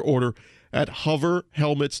shipping on your order at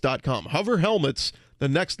hoverhelmets.com. Hover Helmets, the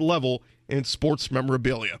next level in sports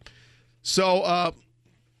memorabilia. So,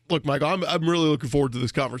 look, Michael, I'm really looking forward to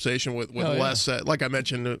this conversation with Les. Like I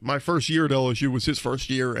mentioned, my first year at LSU was his first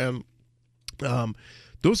year, and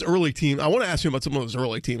those early teams, I want to ask you about some of those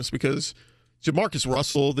early teams because Jamarcus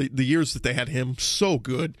Russell, the years that they had him, so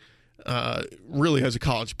good, really as a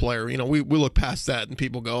college player. You know, we look past that and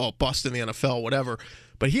people go, oh, bust in the NFL, whatever.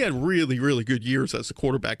 But he had really, really good years as a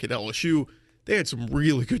quarterback at LSU. They had some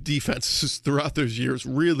really good defenses throughout those years,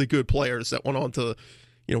 really good players that went on to,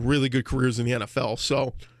 really good careers in the NFL.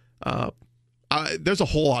 So there's a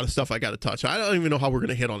whole lot of stuff I got to touch. I don't even know how we're going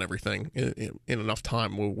to hit on everything in enough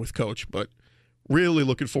time with Coach, but really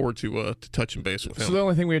looking forward to touching base with him. So the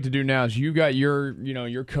only thing we have to do now is you got your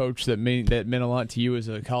coach that meant a lot to you as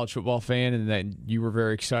a college football fan and that you were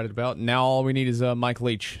very excited about. Now all we need is Mike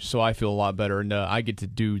Leach, so I feel a lot better, and I get to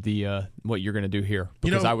do the what you're going to do here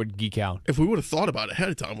because I would geek out. If we would have thought about it ahead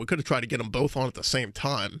of time, we could have tried to get them both on at the same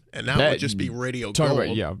time, and that would just be radio talk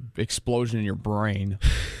gold. About, explosion in your brain.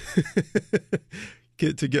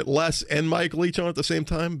 To get Les and Mike Leach on at the same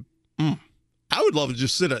time? I would love to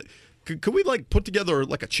just sit at... Could we put together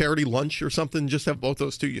a charity lunch or something? Just have both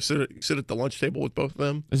those two. You sit at the lunch table with both of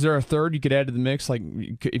them. Is there a third you could add to the mix?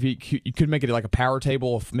 If you could make it like a power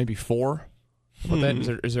table of maybe 4. But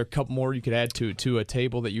then is there a couple more you could add to a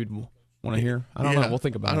table that you'd want to hear? I don't know. We'll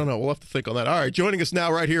think about it. I don't know. We'll have to think on that. All right, joining us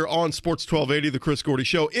now right here on Sports 1280, the Chris Gordy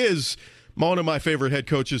Show, is one of my favorite head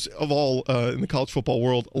coaches of all in the college football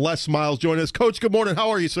world, Les Miles. Joining us, Coach. Good morning. How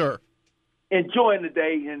are you, sir? Enjoying the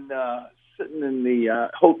day in. Sitting in the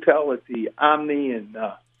hotel at the Omni in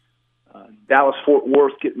Dallas-Fort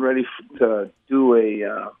Worth, getting ready to do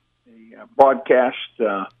a broadcast.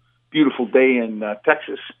 Beautiful day in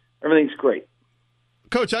Texas. Everything's great.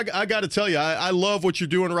 Coach, I got to tell you, I love what you're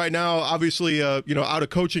doing right now. Obviously, out of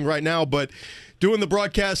coaching right now, but doing the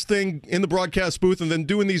broadcast thing in the broadcast booth and then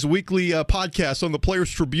doing these weekly podcasts on the Players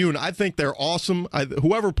Tribune, I think they're awesome.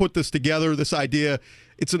 Whoever put this together, this idea,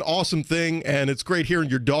 it's an awesome thing, and it's great hearing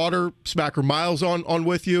your daughter, Smacker Miles, on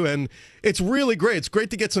with you, and it's really great. It's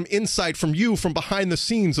great to get some insight from you from behind the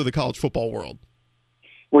scenes of the college football world.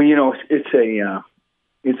 Well, it's a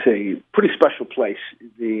pretty special place.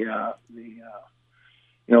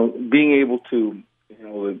 Being able to,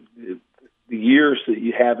 the years that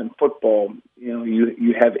you have in football,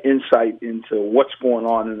 you have insight into what's going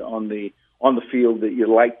on the field that you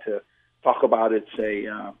like to talk about. It's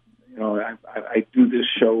I do this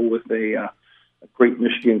show with a great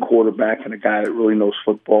Michigan quarterback and a guy that really knows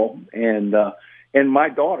football. And my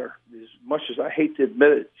daughter, as much as I hate to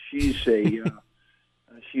admit it, she's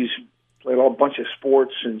she's played a bunch of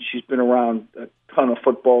sports and she's been around a ton of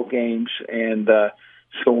football games. And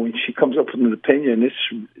so when she comes up with an opinion, it's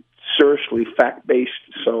seriously fact-based.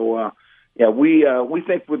 So, we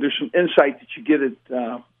think there's some insight that you get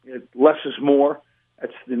at Less is More.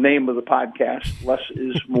 That's the name of the podcast, Less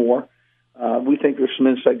is More. We think there's some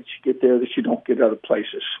insight that you get there that you don't get other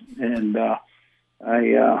places. And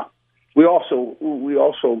we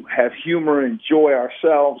also have humor and joy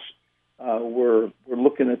ourselves. We're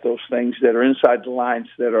looking at those things that are inside the lines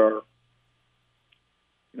that are,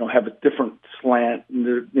 have a different slant.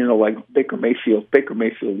 Like Baker Mayfield. Baker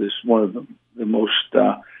Mayfield is one of the most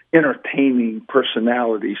entertaining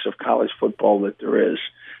personalities of college football that there is.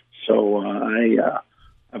 So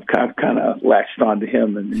I've kind of latched onto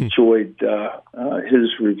him and enjoyed his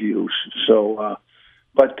reviews. So,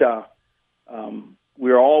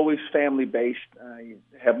 we're always family-based. I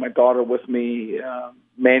have my daughter with me.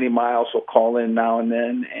 Manny Miles will call in now and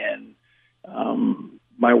then, and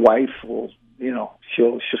my wife will,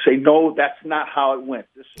 she'll say, "No, that's not how it went."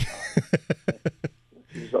 This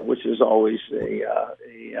is which is always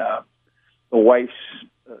a wife's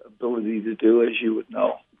ability to do, as you would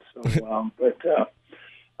know. So,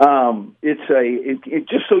 it's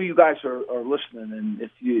just so you guys are listening, and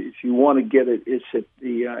if you want to get it,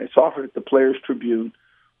 it's offered at the Players Tribune,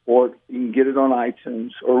 or you can get it on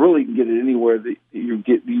iTunes, or really you can get it anywhere that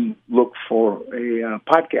you look for a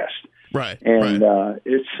podcast. Right. And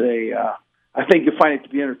I think you'll find it to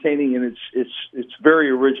be entertaining, and it's very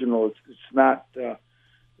original. It's not.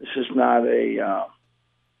 This is not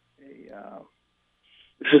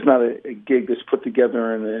a gig that's put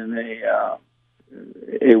together in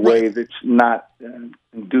a way that's not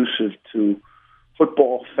conducive to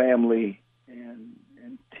football, family, and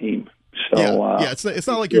team. So it's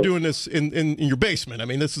not like you're doing this in your basement. I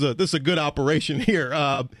mean, this is a good operation here.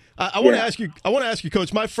 I want to ask you,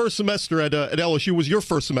 Coach. My first semester at LSU was your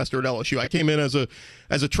first semester at LSU. I came in as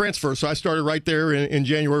a transfer, so I started right there in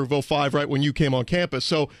January of 2005, right when you came on campus.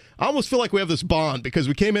 So I almost feel like we have this bond because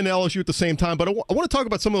we came into LSU at the same time. But I want to talk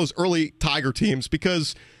about some of those early Tiger teams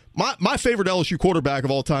because my favorite LSU quarterback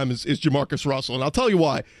of all time is Jamarcus Russell, and I'll tell you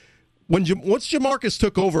why. Once Jamarcus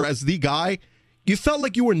took over as the guy, you felt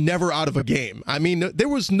like you were never out of a game. I mean, there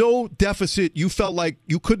was no deficit you felt like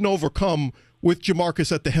you couldn't overcome with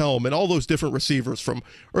Jamarcus at the helm and all those different receivers from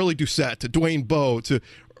Early Doucette to Dwayne Bowe to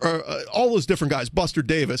all those different guys, Buster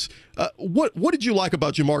Davis. What did you like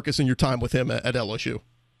about Jamarcus in your time with him at LSU?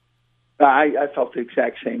 I felt the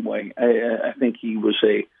exact same way. I think he was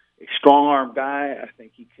a strong-arm guy. I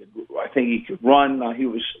think he could run. He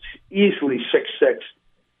was easily 6'6",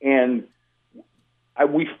 and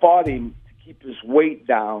we fought him to keep his weight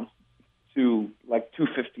down to like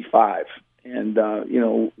 255. And,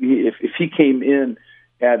 if he came in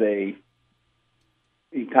at a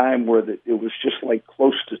time where it was just like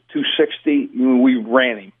close to 260, we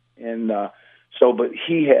ran him. And but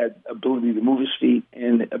he had ability to move his feet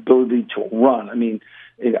and ability to run. I mean,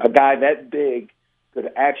 a guy that big could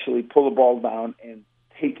actually pull the ball down and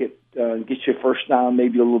take it, get you a first down,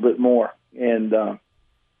 maybe a little bit more. And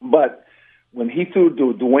but when he threw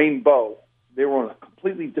to Dwayne Bowe, they were on a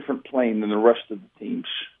completely different plane than the rest of the teams.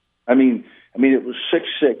 I mean, it was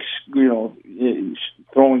 6'6",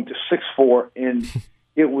 throwing to 6'4", and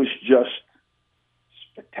it was just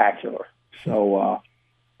spectacular. So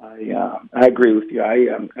I agree with you.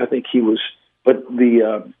 I think he was. But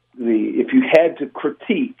if you had to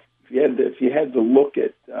critique, if you had to look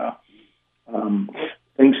at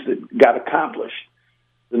things that got accomplished,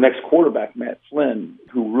 the next quarterback, Matt Flynn,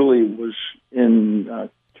 who really was in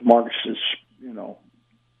Jamarcus's,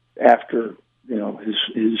 after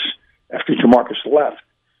after Jamarcus left,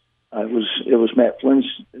 it was Matt Flynn's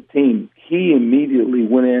team. He immediately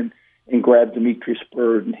went in and grabbed Demetrius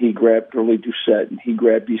Byrd, and he grabbed Gurley Doucette, and he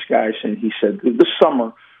grabbed these guys, and he said, "This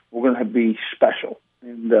summer we're going to be special."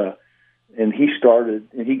 And he started,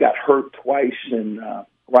 and he got hurt twice, and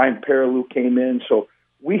Ryan Perilou came in. So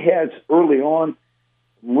we had early on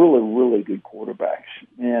really, really good quarterbacks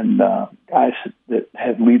and guys that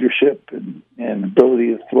had leadership and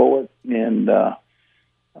ability to throw it. And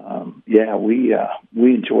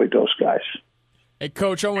we enjoyed those guys. Hey,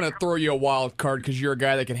 Coach, I want to throw you a wild card because you're a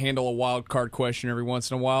guy that can handle a wild card question every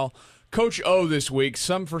once in a while. Coach O this week,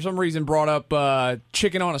 for some reason, brought up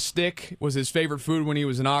chicken on a stick was his favorite food when he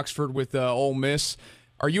was in Oxford with Ole Miss.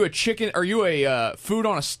 Are you a food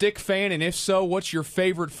on a stick fan? And if so, what's your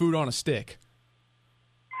favorite food on a stick?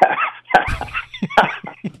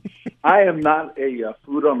 I am not a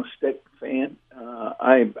food on a stick fan.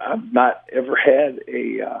 I've not ever had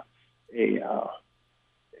a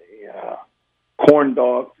corn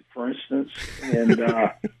dog, for instance, and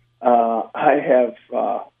I have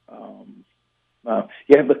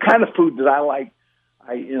the kind of food that I like.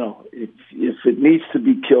 If it needs to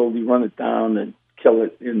be killed, you run it down and kill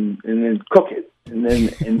it, and then cook it, and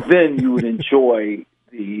then you would enjoy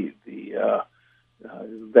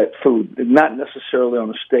that food, not necessarily on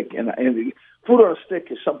a stick. And food on a stick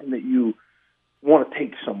is something that you want to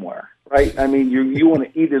take somewhere, right? I mean, you want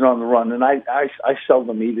to eat it on the run, and I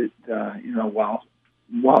seldom eat it, while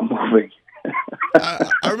moving.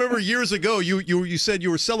 I remember years ago you said you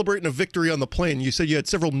were celebrating a victory on the plane. You said you had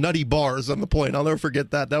several nutty bars on the plane. I'll never forget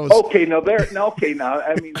that. That was okay. Now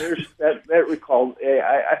I mean, there's that recalled.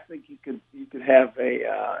 I think you could have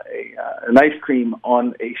an ice cream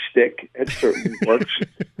on a stick. It certainly works,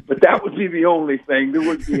 but that would be the only thing. There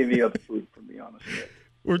wouldn't be any other food for me on a stick.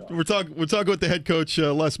 We're talking with the head coach,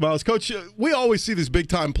 Les Miles. Coach, we always see these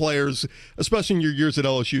big-time players, especially in your years at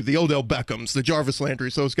LSU, the Odell Beckhams, the Jarvis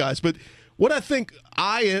Landrys, those guys. But what I think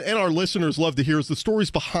I and our listeners love to hear is the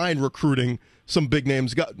stories behind recruiting some big-name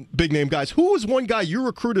guys. Who was one guy you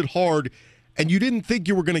recruited hard and you didn't think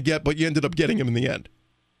you were going to get, but you ended up getting him in the end?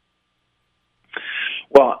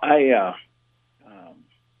 Well,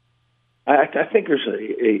 I think there's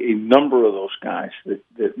a number of those guys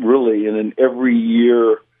that really, in an every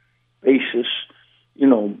year basis,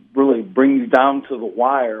 really bring you down to the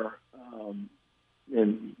wire.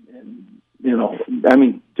 I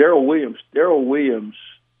mean, Darrell Williams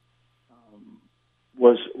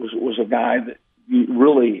was a guy that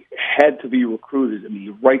really had to be recruited. I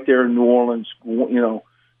mean, right there in New Orleans,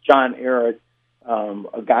 John Ehret,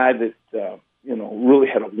 a guy that really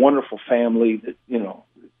had a wonderful family that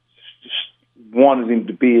just wanted him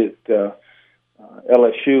to be at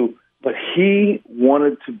LSU, but he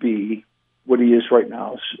wanted to be what he is right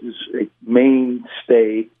now, is a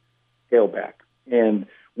mainstay tailback. And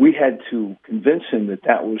we had to convince him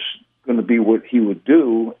that was going to be what he would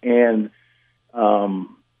do. And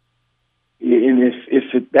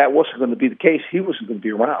if that wasn't going to be the case, he wasn't going to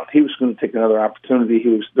be around. He was going to take another opportunity.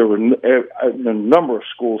 There were a number of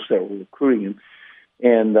schools that were recruiting him.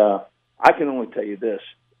 And I can only tell you this,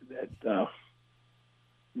 that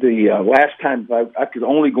the last time I could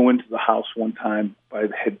only go into the house one time by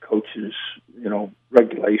the head coach's,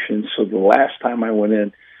 regulations. So the last time I went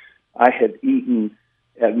in, I had eaten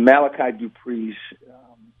at Malachi Dupree's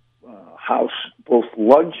house both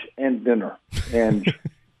lunch and dinner, and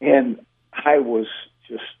I was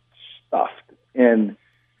just stuffed. And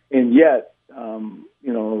yet,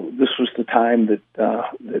 this was the time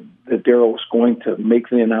that Darrell was going to make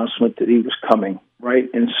the announcement that he was coming, right?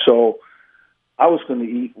 And so I was going to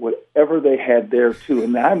eat whatever they had there too.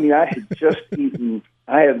 And I mean, I had just eaten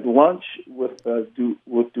I had lunch with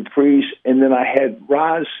Dupree's, and then I had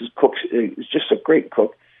Roz cooks. It's just a great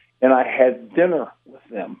cook, and I had dinner with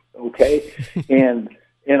them. Okay, and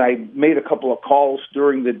I made a couple of calls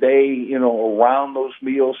during the day, around those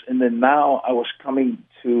meals, and then now I was coming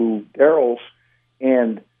to Daryl's,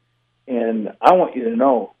 and I want you to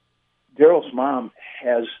know, Daryl's mom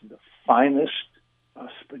has the finest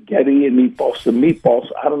spaghetti and meatballs. The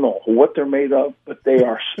meatballs, I don't know what they're made of, but they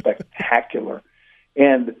are spectacular.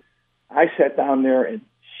 And I sat down there, and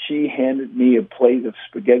she handed me a plate of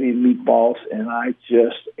spaghetti and meatballs, and I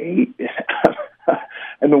just ate.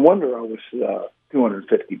 And no wonder I was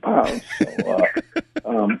 250 pounds. So,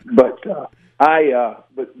 but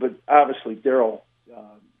obviously Daryl,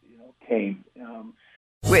 came.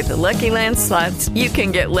 With the Lucky Land Slots, you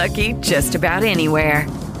can get lucky just about anywhere.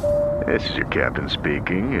 This is your captain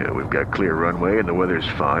speaking. We've got clear runway and the weather's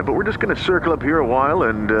fine, but we're just going to circle up here a while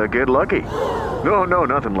and get lucky. No,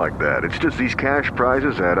 nothing like that. It's just these cash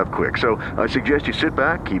prizes add up quick. So I suggest you sit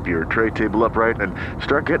back, keep your tray table upright, and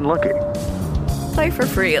start getting lucky. Play for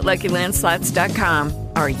free at LuckyLandSlots.com.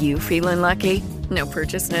 Are you feeling lucky? No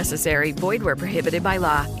purchase necessary. Void where prohibited by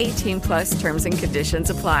law. 18+ terms and conditions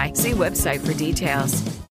apply. See website for details.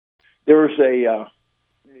 There's a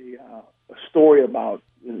story about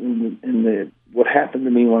what happened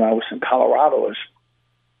to me when I was in Colorado is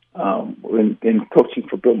in coaching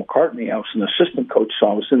for Bill McCartney. I was an assistant coach, so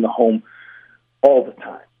I was in the home all the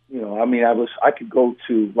time. I could go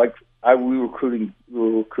to we were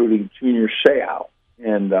recruiting Junior Seau,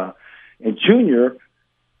 and Junior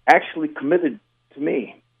actually committed to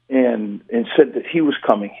me and said that he was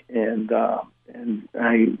coming, and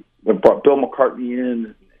I brought Bill McCartney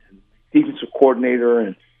in, and defensive coordinator,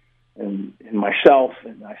 and myself,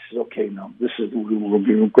 and I said, okay, no, we'll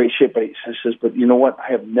be in great shape. But he says, but you know what?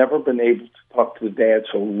 I have never been able to talk to the dad,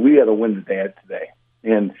 so we got to win the dad today.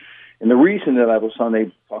 And the reason that I was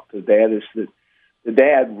unable to talk to the dad is that the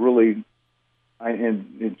dad really,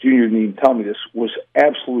 and Junior didn't even tell me this, was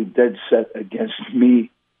absolutely dead set against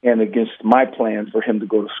me and against my plans for him to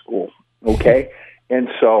go to school. Okay, and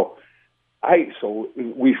so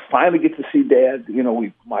we finally get to see Dad.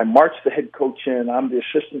 I marched the head coach in. I'm the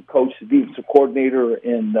assistant coach, the defensive coordinator,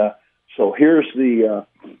 and so here's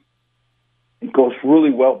it goes really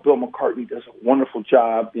well. Bill McCartney does a wonderful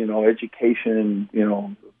job, education,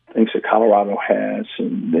 things that Colorado has,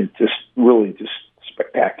 and it just really just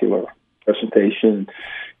spectacular presentation.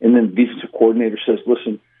 And then the defensive coordinator says,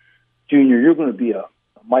 listen, Junior, you're going to be a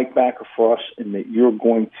Mike backer for us, and that you're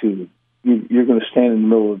going to stand in the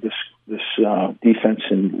middle of this defense,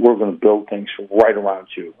 and we're going to build things right around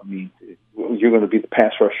you. I mean, you're going to be the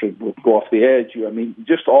pass rusher, we'll go off the edge.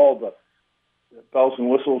 Just all the bells and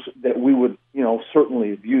whistles that we would, certainly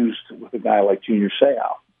have used with a guy like Junior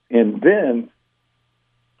Seau. And then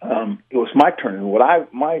it was my turn, and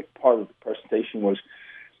my part of the presentation was,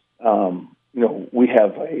 we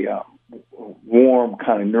have a warm,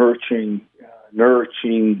 kind of nourishing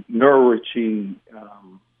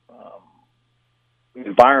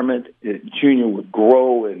environment. Junior would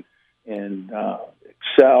grow and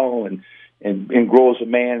excel and grow as a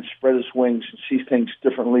man, spread his wings, and see things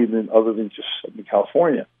differently other than just Southern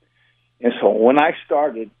California. And so when I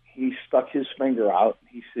started, he stuck his finger out.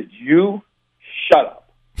 He said, "You shut up."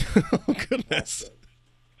 Oh, goodness.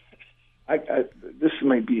 This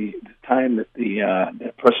may be the time that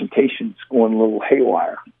the presentation's going a little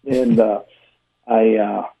haywire, and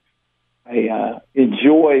I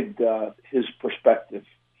enjoyed his perspective.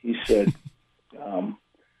 He said,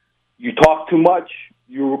 "You talk too much.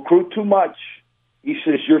 You recruit too much." He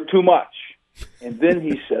says, "You're too much." And then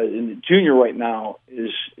he said, and Junior right now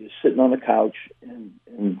is sitting on the couch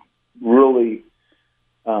and really,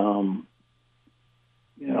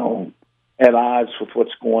 at odds with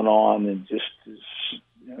what's going on, and just is,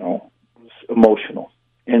 was emotional.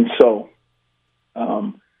 And so,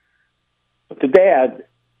 but the dad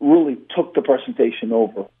really took the presentation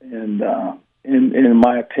over, and in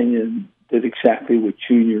my opinion, did exactly what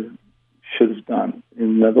Junior should have done.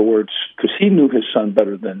 In other words, because he knew his son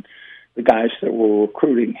better than the guys that were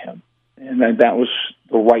recruiting him, and that was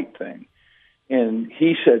the right thing. And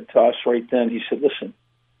he said to us right then, he said, "Listen,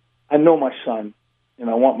 I know my son, and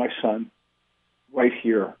I want my son right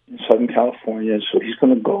here in Southern California, so he's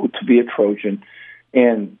going to go to be a Trojan,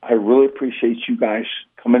 and I really appreciate you guys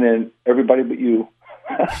coming in, everybody but you."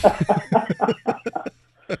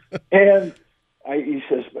 And he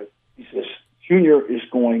says, Junior is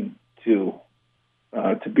going to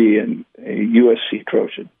be a USC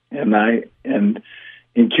Trojan, and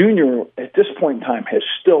Junior at this point in time has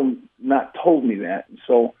still not told me that, and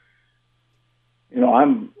so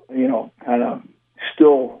I'm kind of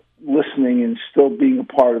still listening and still being a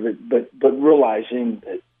part of it, but realizing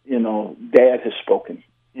that, Dad has spoken.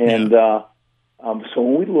 And so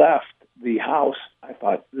when we left the house, I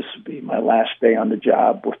thought this would be my last day on the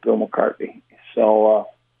job with Bill McCartney. So,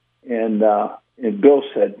 and Bill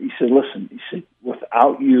said, listen,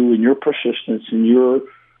 without you and your persistence and your,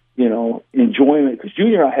 enjoyment, because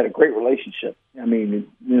Junior and I had a great relationship. I mean,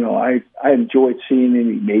 I enjoyed seeing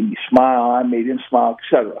him. He made me smile. I made him smile,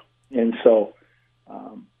 etc. And so,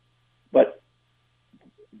 but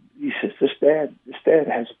he says, this dad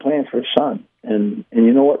has a plan for his son. And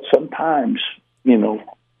you know what? Sometimes,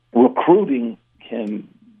 recruiting can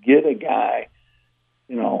get a guy,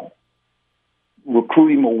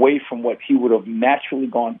 recruit him away from what he would have naturally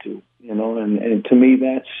gone to, and to me,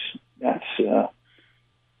 that's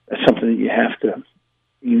something that you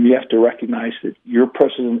have to recognize, that you're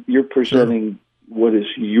presenting what is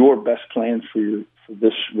your best plan for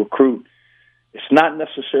this recruit. It's not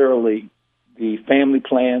necessarily the family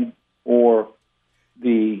plan, or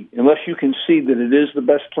unless you can see that it is the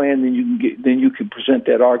best plan, then you can present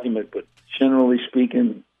that argument. But generally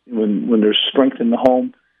speaking, when there's strength in the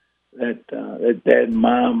home, that dad and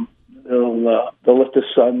mom, they'll let the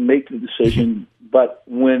son make the decision. But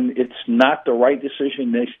when it's not the right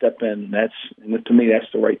decision, they step in. And to me,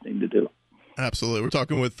 that's the right thing to do. Absolutely. We're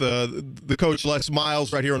talking with the coach, Les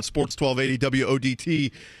Miles, right here on Sports 1280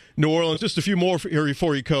 WODT New Orleans. Just a few more here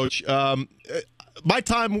for you, Coach. My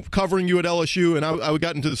time covering you at LSU, and I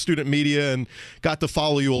got into the student media and got to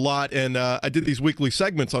follow you a lot, and I did these weekly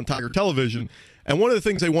segments on Tiger Television. And one of the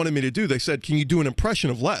things they wanted me to do, they said, can you do an impression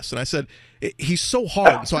of Les? And I said, he's so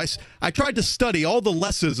hard. And so I tried to study all the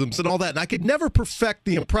Lesisms and all that, and I could never perfect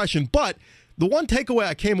the impression. But the one takeaway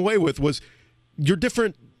I came away with was you're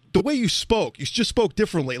different. The way you spoke, you just spoke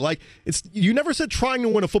differently. Like, you never said trying to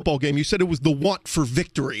win a football game. You said it was the want for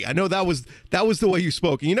victory. I know that was the way you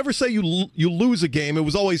spoke. And you never say you lose a game. It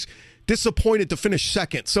was always disappointed to finish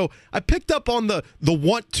second. So I picked up on the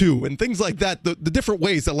want to and things like that, the different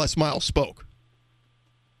ways that Les Miles spoke.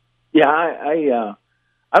 Yeah,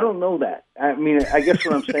 I don't know that. I mean, I guess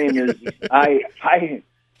what I'm saying is I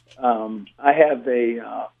have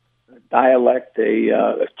a dialect,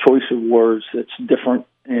 a choice of words that's different,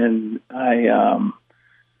 and and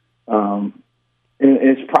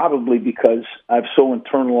it's probably because I've so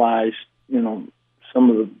internalized, some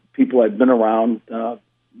of the people I've been around.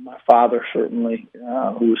 My father certainly,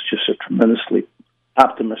 who was just a tremendously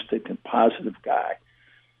optimistic and positive guy,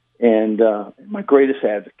 and my greatest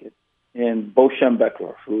advocate. And Bo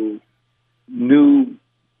Schembechler, who knew,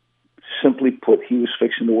 simply put, he was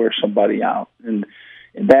fixing to wear somebody out. And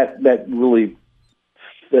that really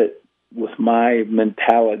fit with my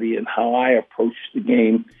mentality and how I approach the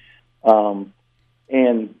game.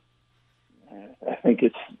 And I think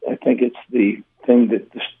it's the thing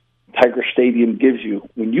that this Tiger Stadium gives you.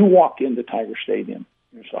 When you walk into Tiger Stadium,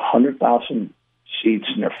 there's 100,000 seats,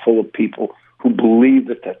 and they're full of people who believe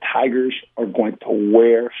that the Tigers are going to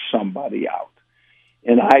wear somebody out.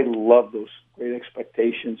 And I love those great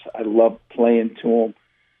expectations. I love playing to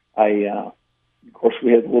them. Of course,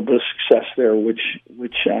 we had a little bit of success there, which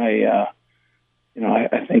I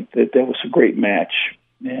think that was a great match.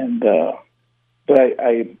 And but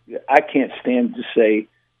I can't stand to say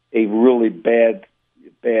a really bad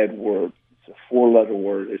word. It's a 4-letter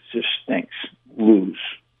word. It just stinks. Lose.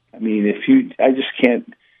 I mean, I just can't.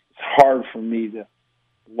 It's hard for me to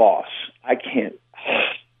loss. I can't.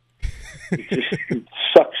 It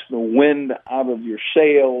sucks the wind out of your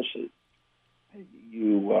sails.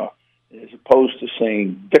 As opposed to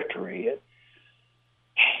saying victory,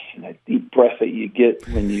 and that deep breath that you get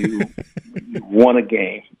when you won a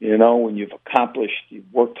game. When you've accomplished,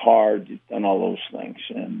 you've worked hard, you've done all those things,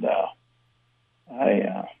 and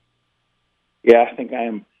I think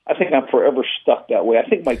I'm forever stuck that way. I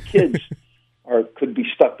think my kids could be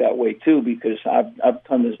stuck that way too, because I've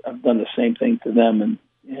done the same thing to them,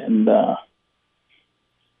 and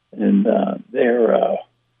they're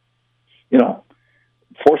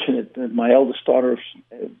fortunate that my eldest daughter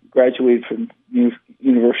graduated from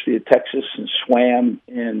University of Texas and swam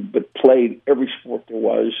but played every sport there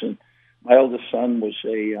was, and my eldest son was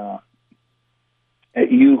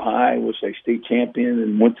at U High was a state champion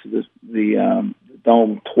and went to the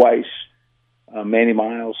Dome twice. Manny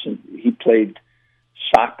Miles, and he played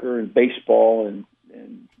soccer and baseball, and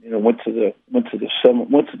went to the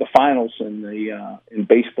finals in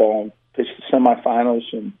baseball, and pitched the semifinals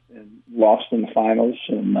and lost in the finals.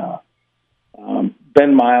 And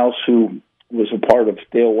Ben Miles, who was a part of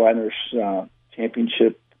Dale Weiner's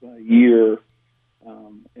championship year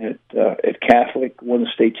at Catholic, won the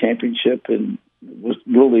state championship, and was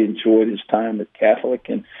really enjoyed his time at Catholic.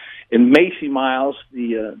 And Macy Miles,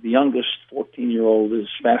 the youngest 14-year-old, is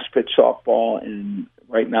fast pitch softball and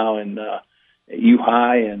right now in at U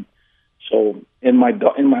High. And so, and my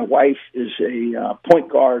wife is a point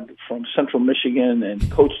guard from Central Michigan and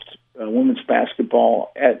coached women's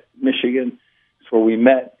basketball at Michigan. That's where we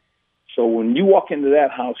met. So when you walk into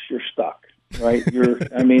that house, you're stuck, right?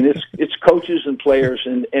 It's coaches and players,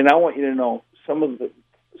 and I want you to know some of the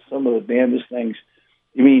damnedest things.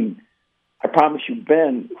 I promise you,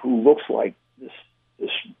 Ben, who looks like this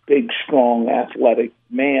big, strong, athletic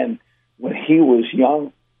man, when he was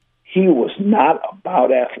young, he was not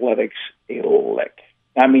about athletics a lick.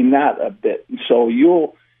 Not a bit. And so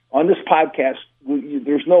on this podcast,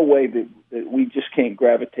 there's no way that we just can't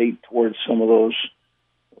gravitate towards some of those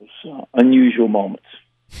unusual moments.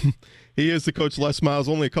 He is the coach, Les Miles.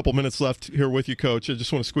 Only a couple minutes left here with you, Coach. I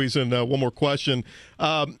just want to squeeze in one more question.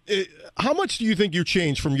 How much do you think you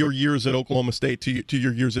changed from your years at Oklahoma State to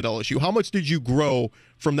your years at LSU? How much did you grow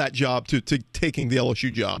from that job to taking the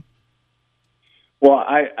LSU job? Well,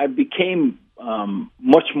 I became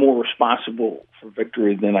much more responsible for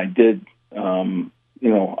victory than I did. I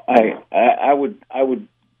would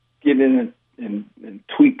get in and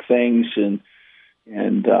tweak things and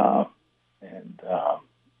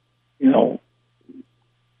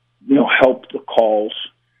help the calls.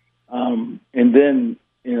 And then,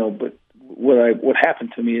 but what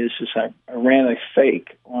happened to me is I ran a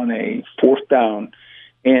fake on a fourth down,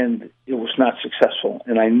 and it was not successful.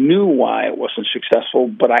 And I knew why it wasn't successful,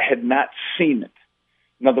 but I had not seen it.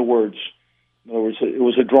 In other words, it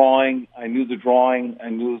was a drawing. I knew the drawing. I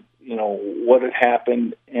knew, what had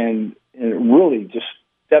happened, and it really just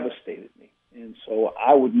devastated me. And so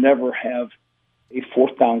I would never have a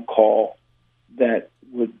fourth down call that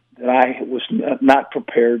I was not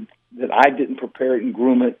prepared, that I didn't prepare it and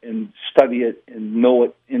groom it and study it and know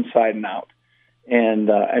it inside and out. And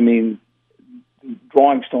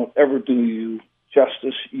drawings don't ever do you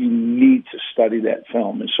justice. You need to study that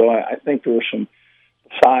film. And so I think there were some,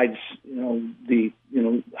 besides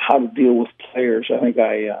how to deal with players. I think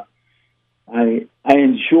I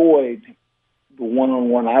enjoyed the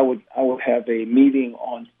one-on-one. I would have a meeting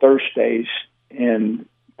on Thursdays, and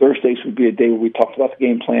Thursdays would be a day where we talked about the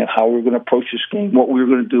game plan, how we were going to approach this game, what we were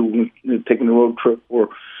going to do when we were taking a road trip or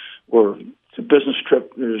it's a business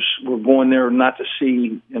trip. We're going there not to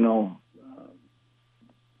see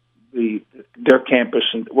their campus,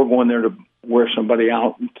 and we're going there to wear somebody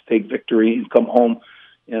out and to take victory and come home,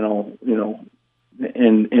 and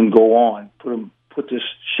go on.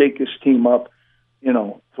 Shake this team up,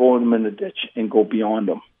 throw them in the ditch and go beyond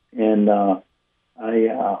them. And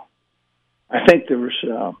I think there's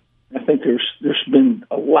been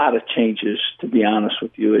a lot of changes, to be honest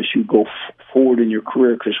with you, as you go forward in your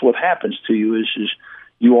career. Because what happens to you is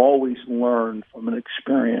you always learn from an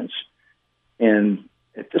experience. And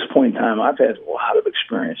at this point in time, I've had a lot of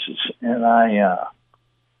experiences, and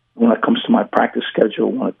when it comes to my practice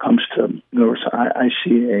schedule, when it comes to, I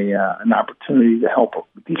see an opportunity to help a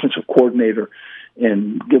defensive coordinator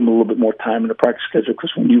and give them a little bit more time in the practice schedule.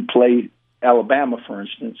 Because when you play Alabama, for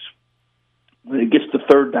instance, when it gets to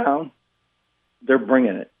third down, they're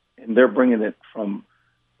bringing it, and they're bringing it from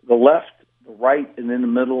the left, the right, and in the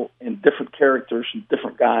middle, and different characters and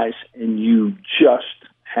different guys, and you just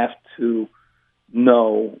have to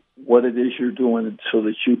know what it is you're doing so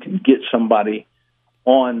that you can get somebody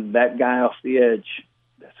on that guy off the edge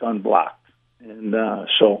that's unblocked. And I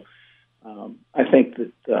think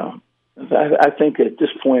that I think at this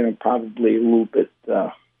point I'm probably a little bit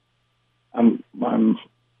I'm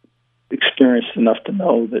experienced enough to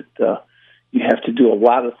know that you have to do a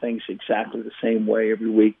lot of things exactly the same way every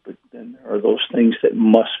week, but then there are those things that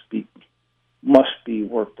must be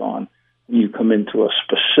worked on when you come into a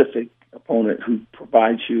specific opponent who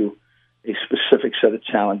provides you a specific set of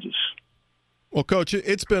challenges. Well, Coach,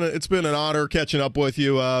 it's been an honor catching up with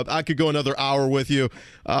you. I could go another hour with you.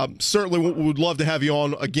 Certainly would love to have you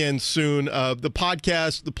on again soon. The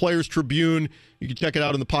podcast, the Players Tribune, you can check it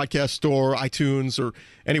out in the podcast store, iTunes, or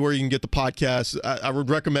anywhere you can get the podcast. I would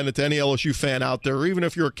recommend it to any LSU fan out there, or even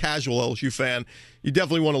if you're a casual LSU fan. You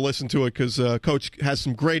definitely want to listen to it because Coach has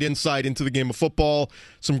some great insight into the game of football,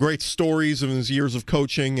 some great stories of his years of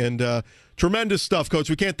coaching, and tremendous stuff, Coach.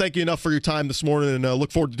 We can't thank you enough for your time this morning, and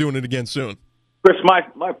look forward to doing it again soon. Chris,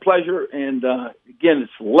 my pleasure. And again,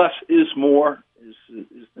 it's Less is More is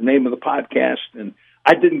the name of the podcast. And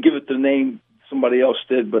I didn't give it the name, somebody else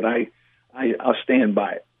did, but I'll stand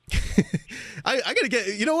by it. I got to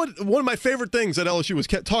get, you know what? One of my favorite things at LSU was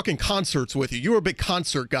talking concerts with you. You were a big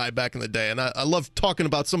concert guy back in the day, and I love talking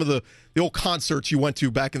about some of the old concerts you went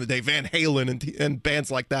to back in the day, Van Halen and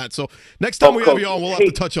bands like that. So next time we have you on, we'll have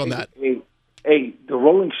to touch on that. Hey, the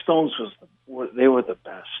Rolling Stones were the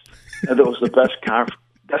best. And it was the best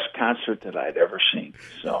concert that I'd ever seen.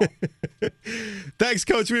 So, thanks,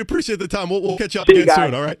 Coach. We appreciate the time. We'll catch up See you again guys.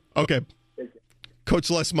 soon. All right. Okay. Coach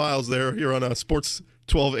Les Miles there here on Sports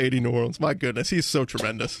 1280 New Orleans. My goodness, he's so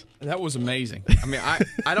tremendous. That was amazing. I mean,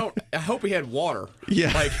 I hope he had water.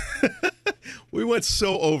 Yeah. We went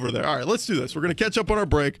so over there. All right, let's do this. We're going to catch up on our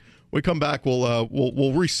break. When we come back,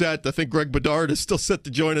 we'll reset. I think Greg Bedard is still set to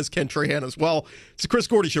join us. Ken Trahan as well. It's the Chris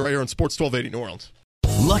Gordy Show right here on Sports 1280 New Orleans.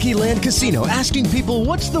 Lucky Land Casino, asking people,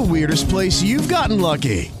 what's the weirdest place you've gotten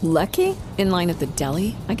lucky? Lucky? In line at the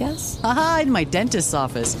deli, I guess? Aha, in my dentist's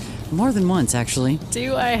office. More than once, actually.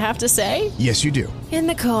 Do I have to say? Yes, you do. In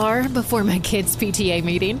the car before my kids' PTA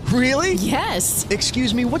meeting. Really? Yes.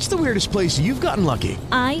 Excuse me, what's the weirdest place you've gotten lucky?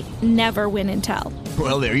 I never win and tell.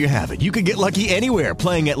 Well, there you have it. You can get lucky anywhere,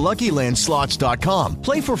 playing at LuckyLandSlots.com.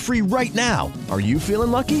 Play for free right now. Are you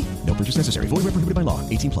feeling lucky? No purchase necessary. Void where prohibited by law.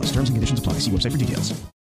 18+. Terms and conditions apply. See website for details.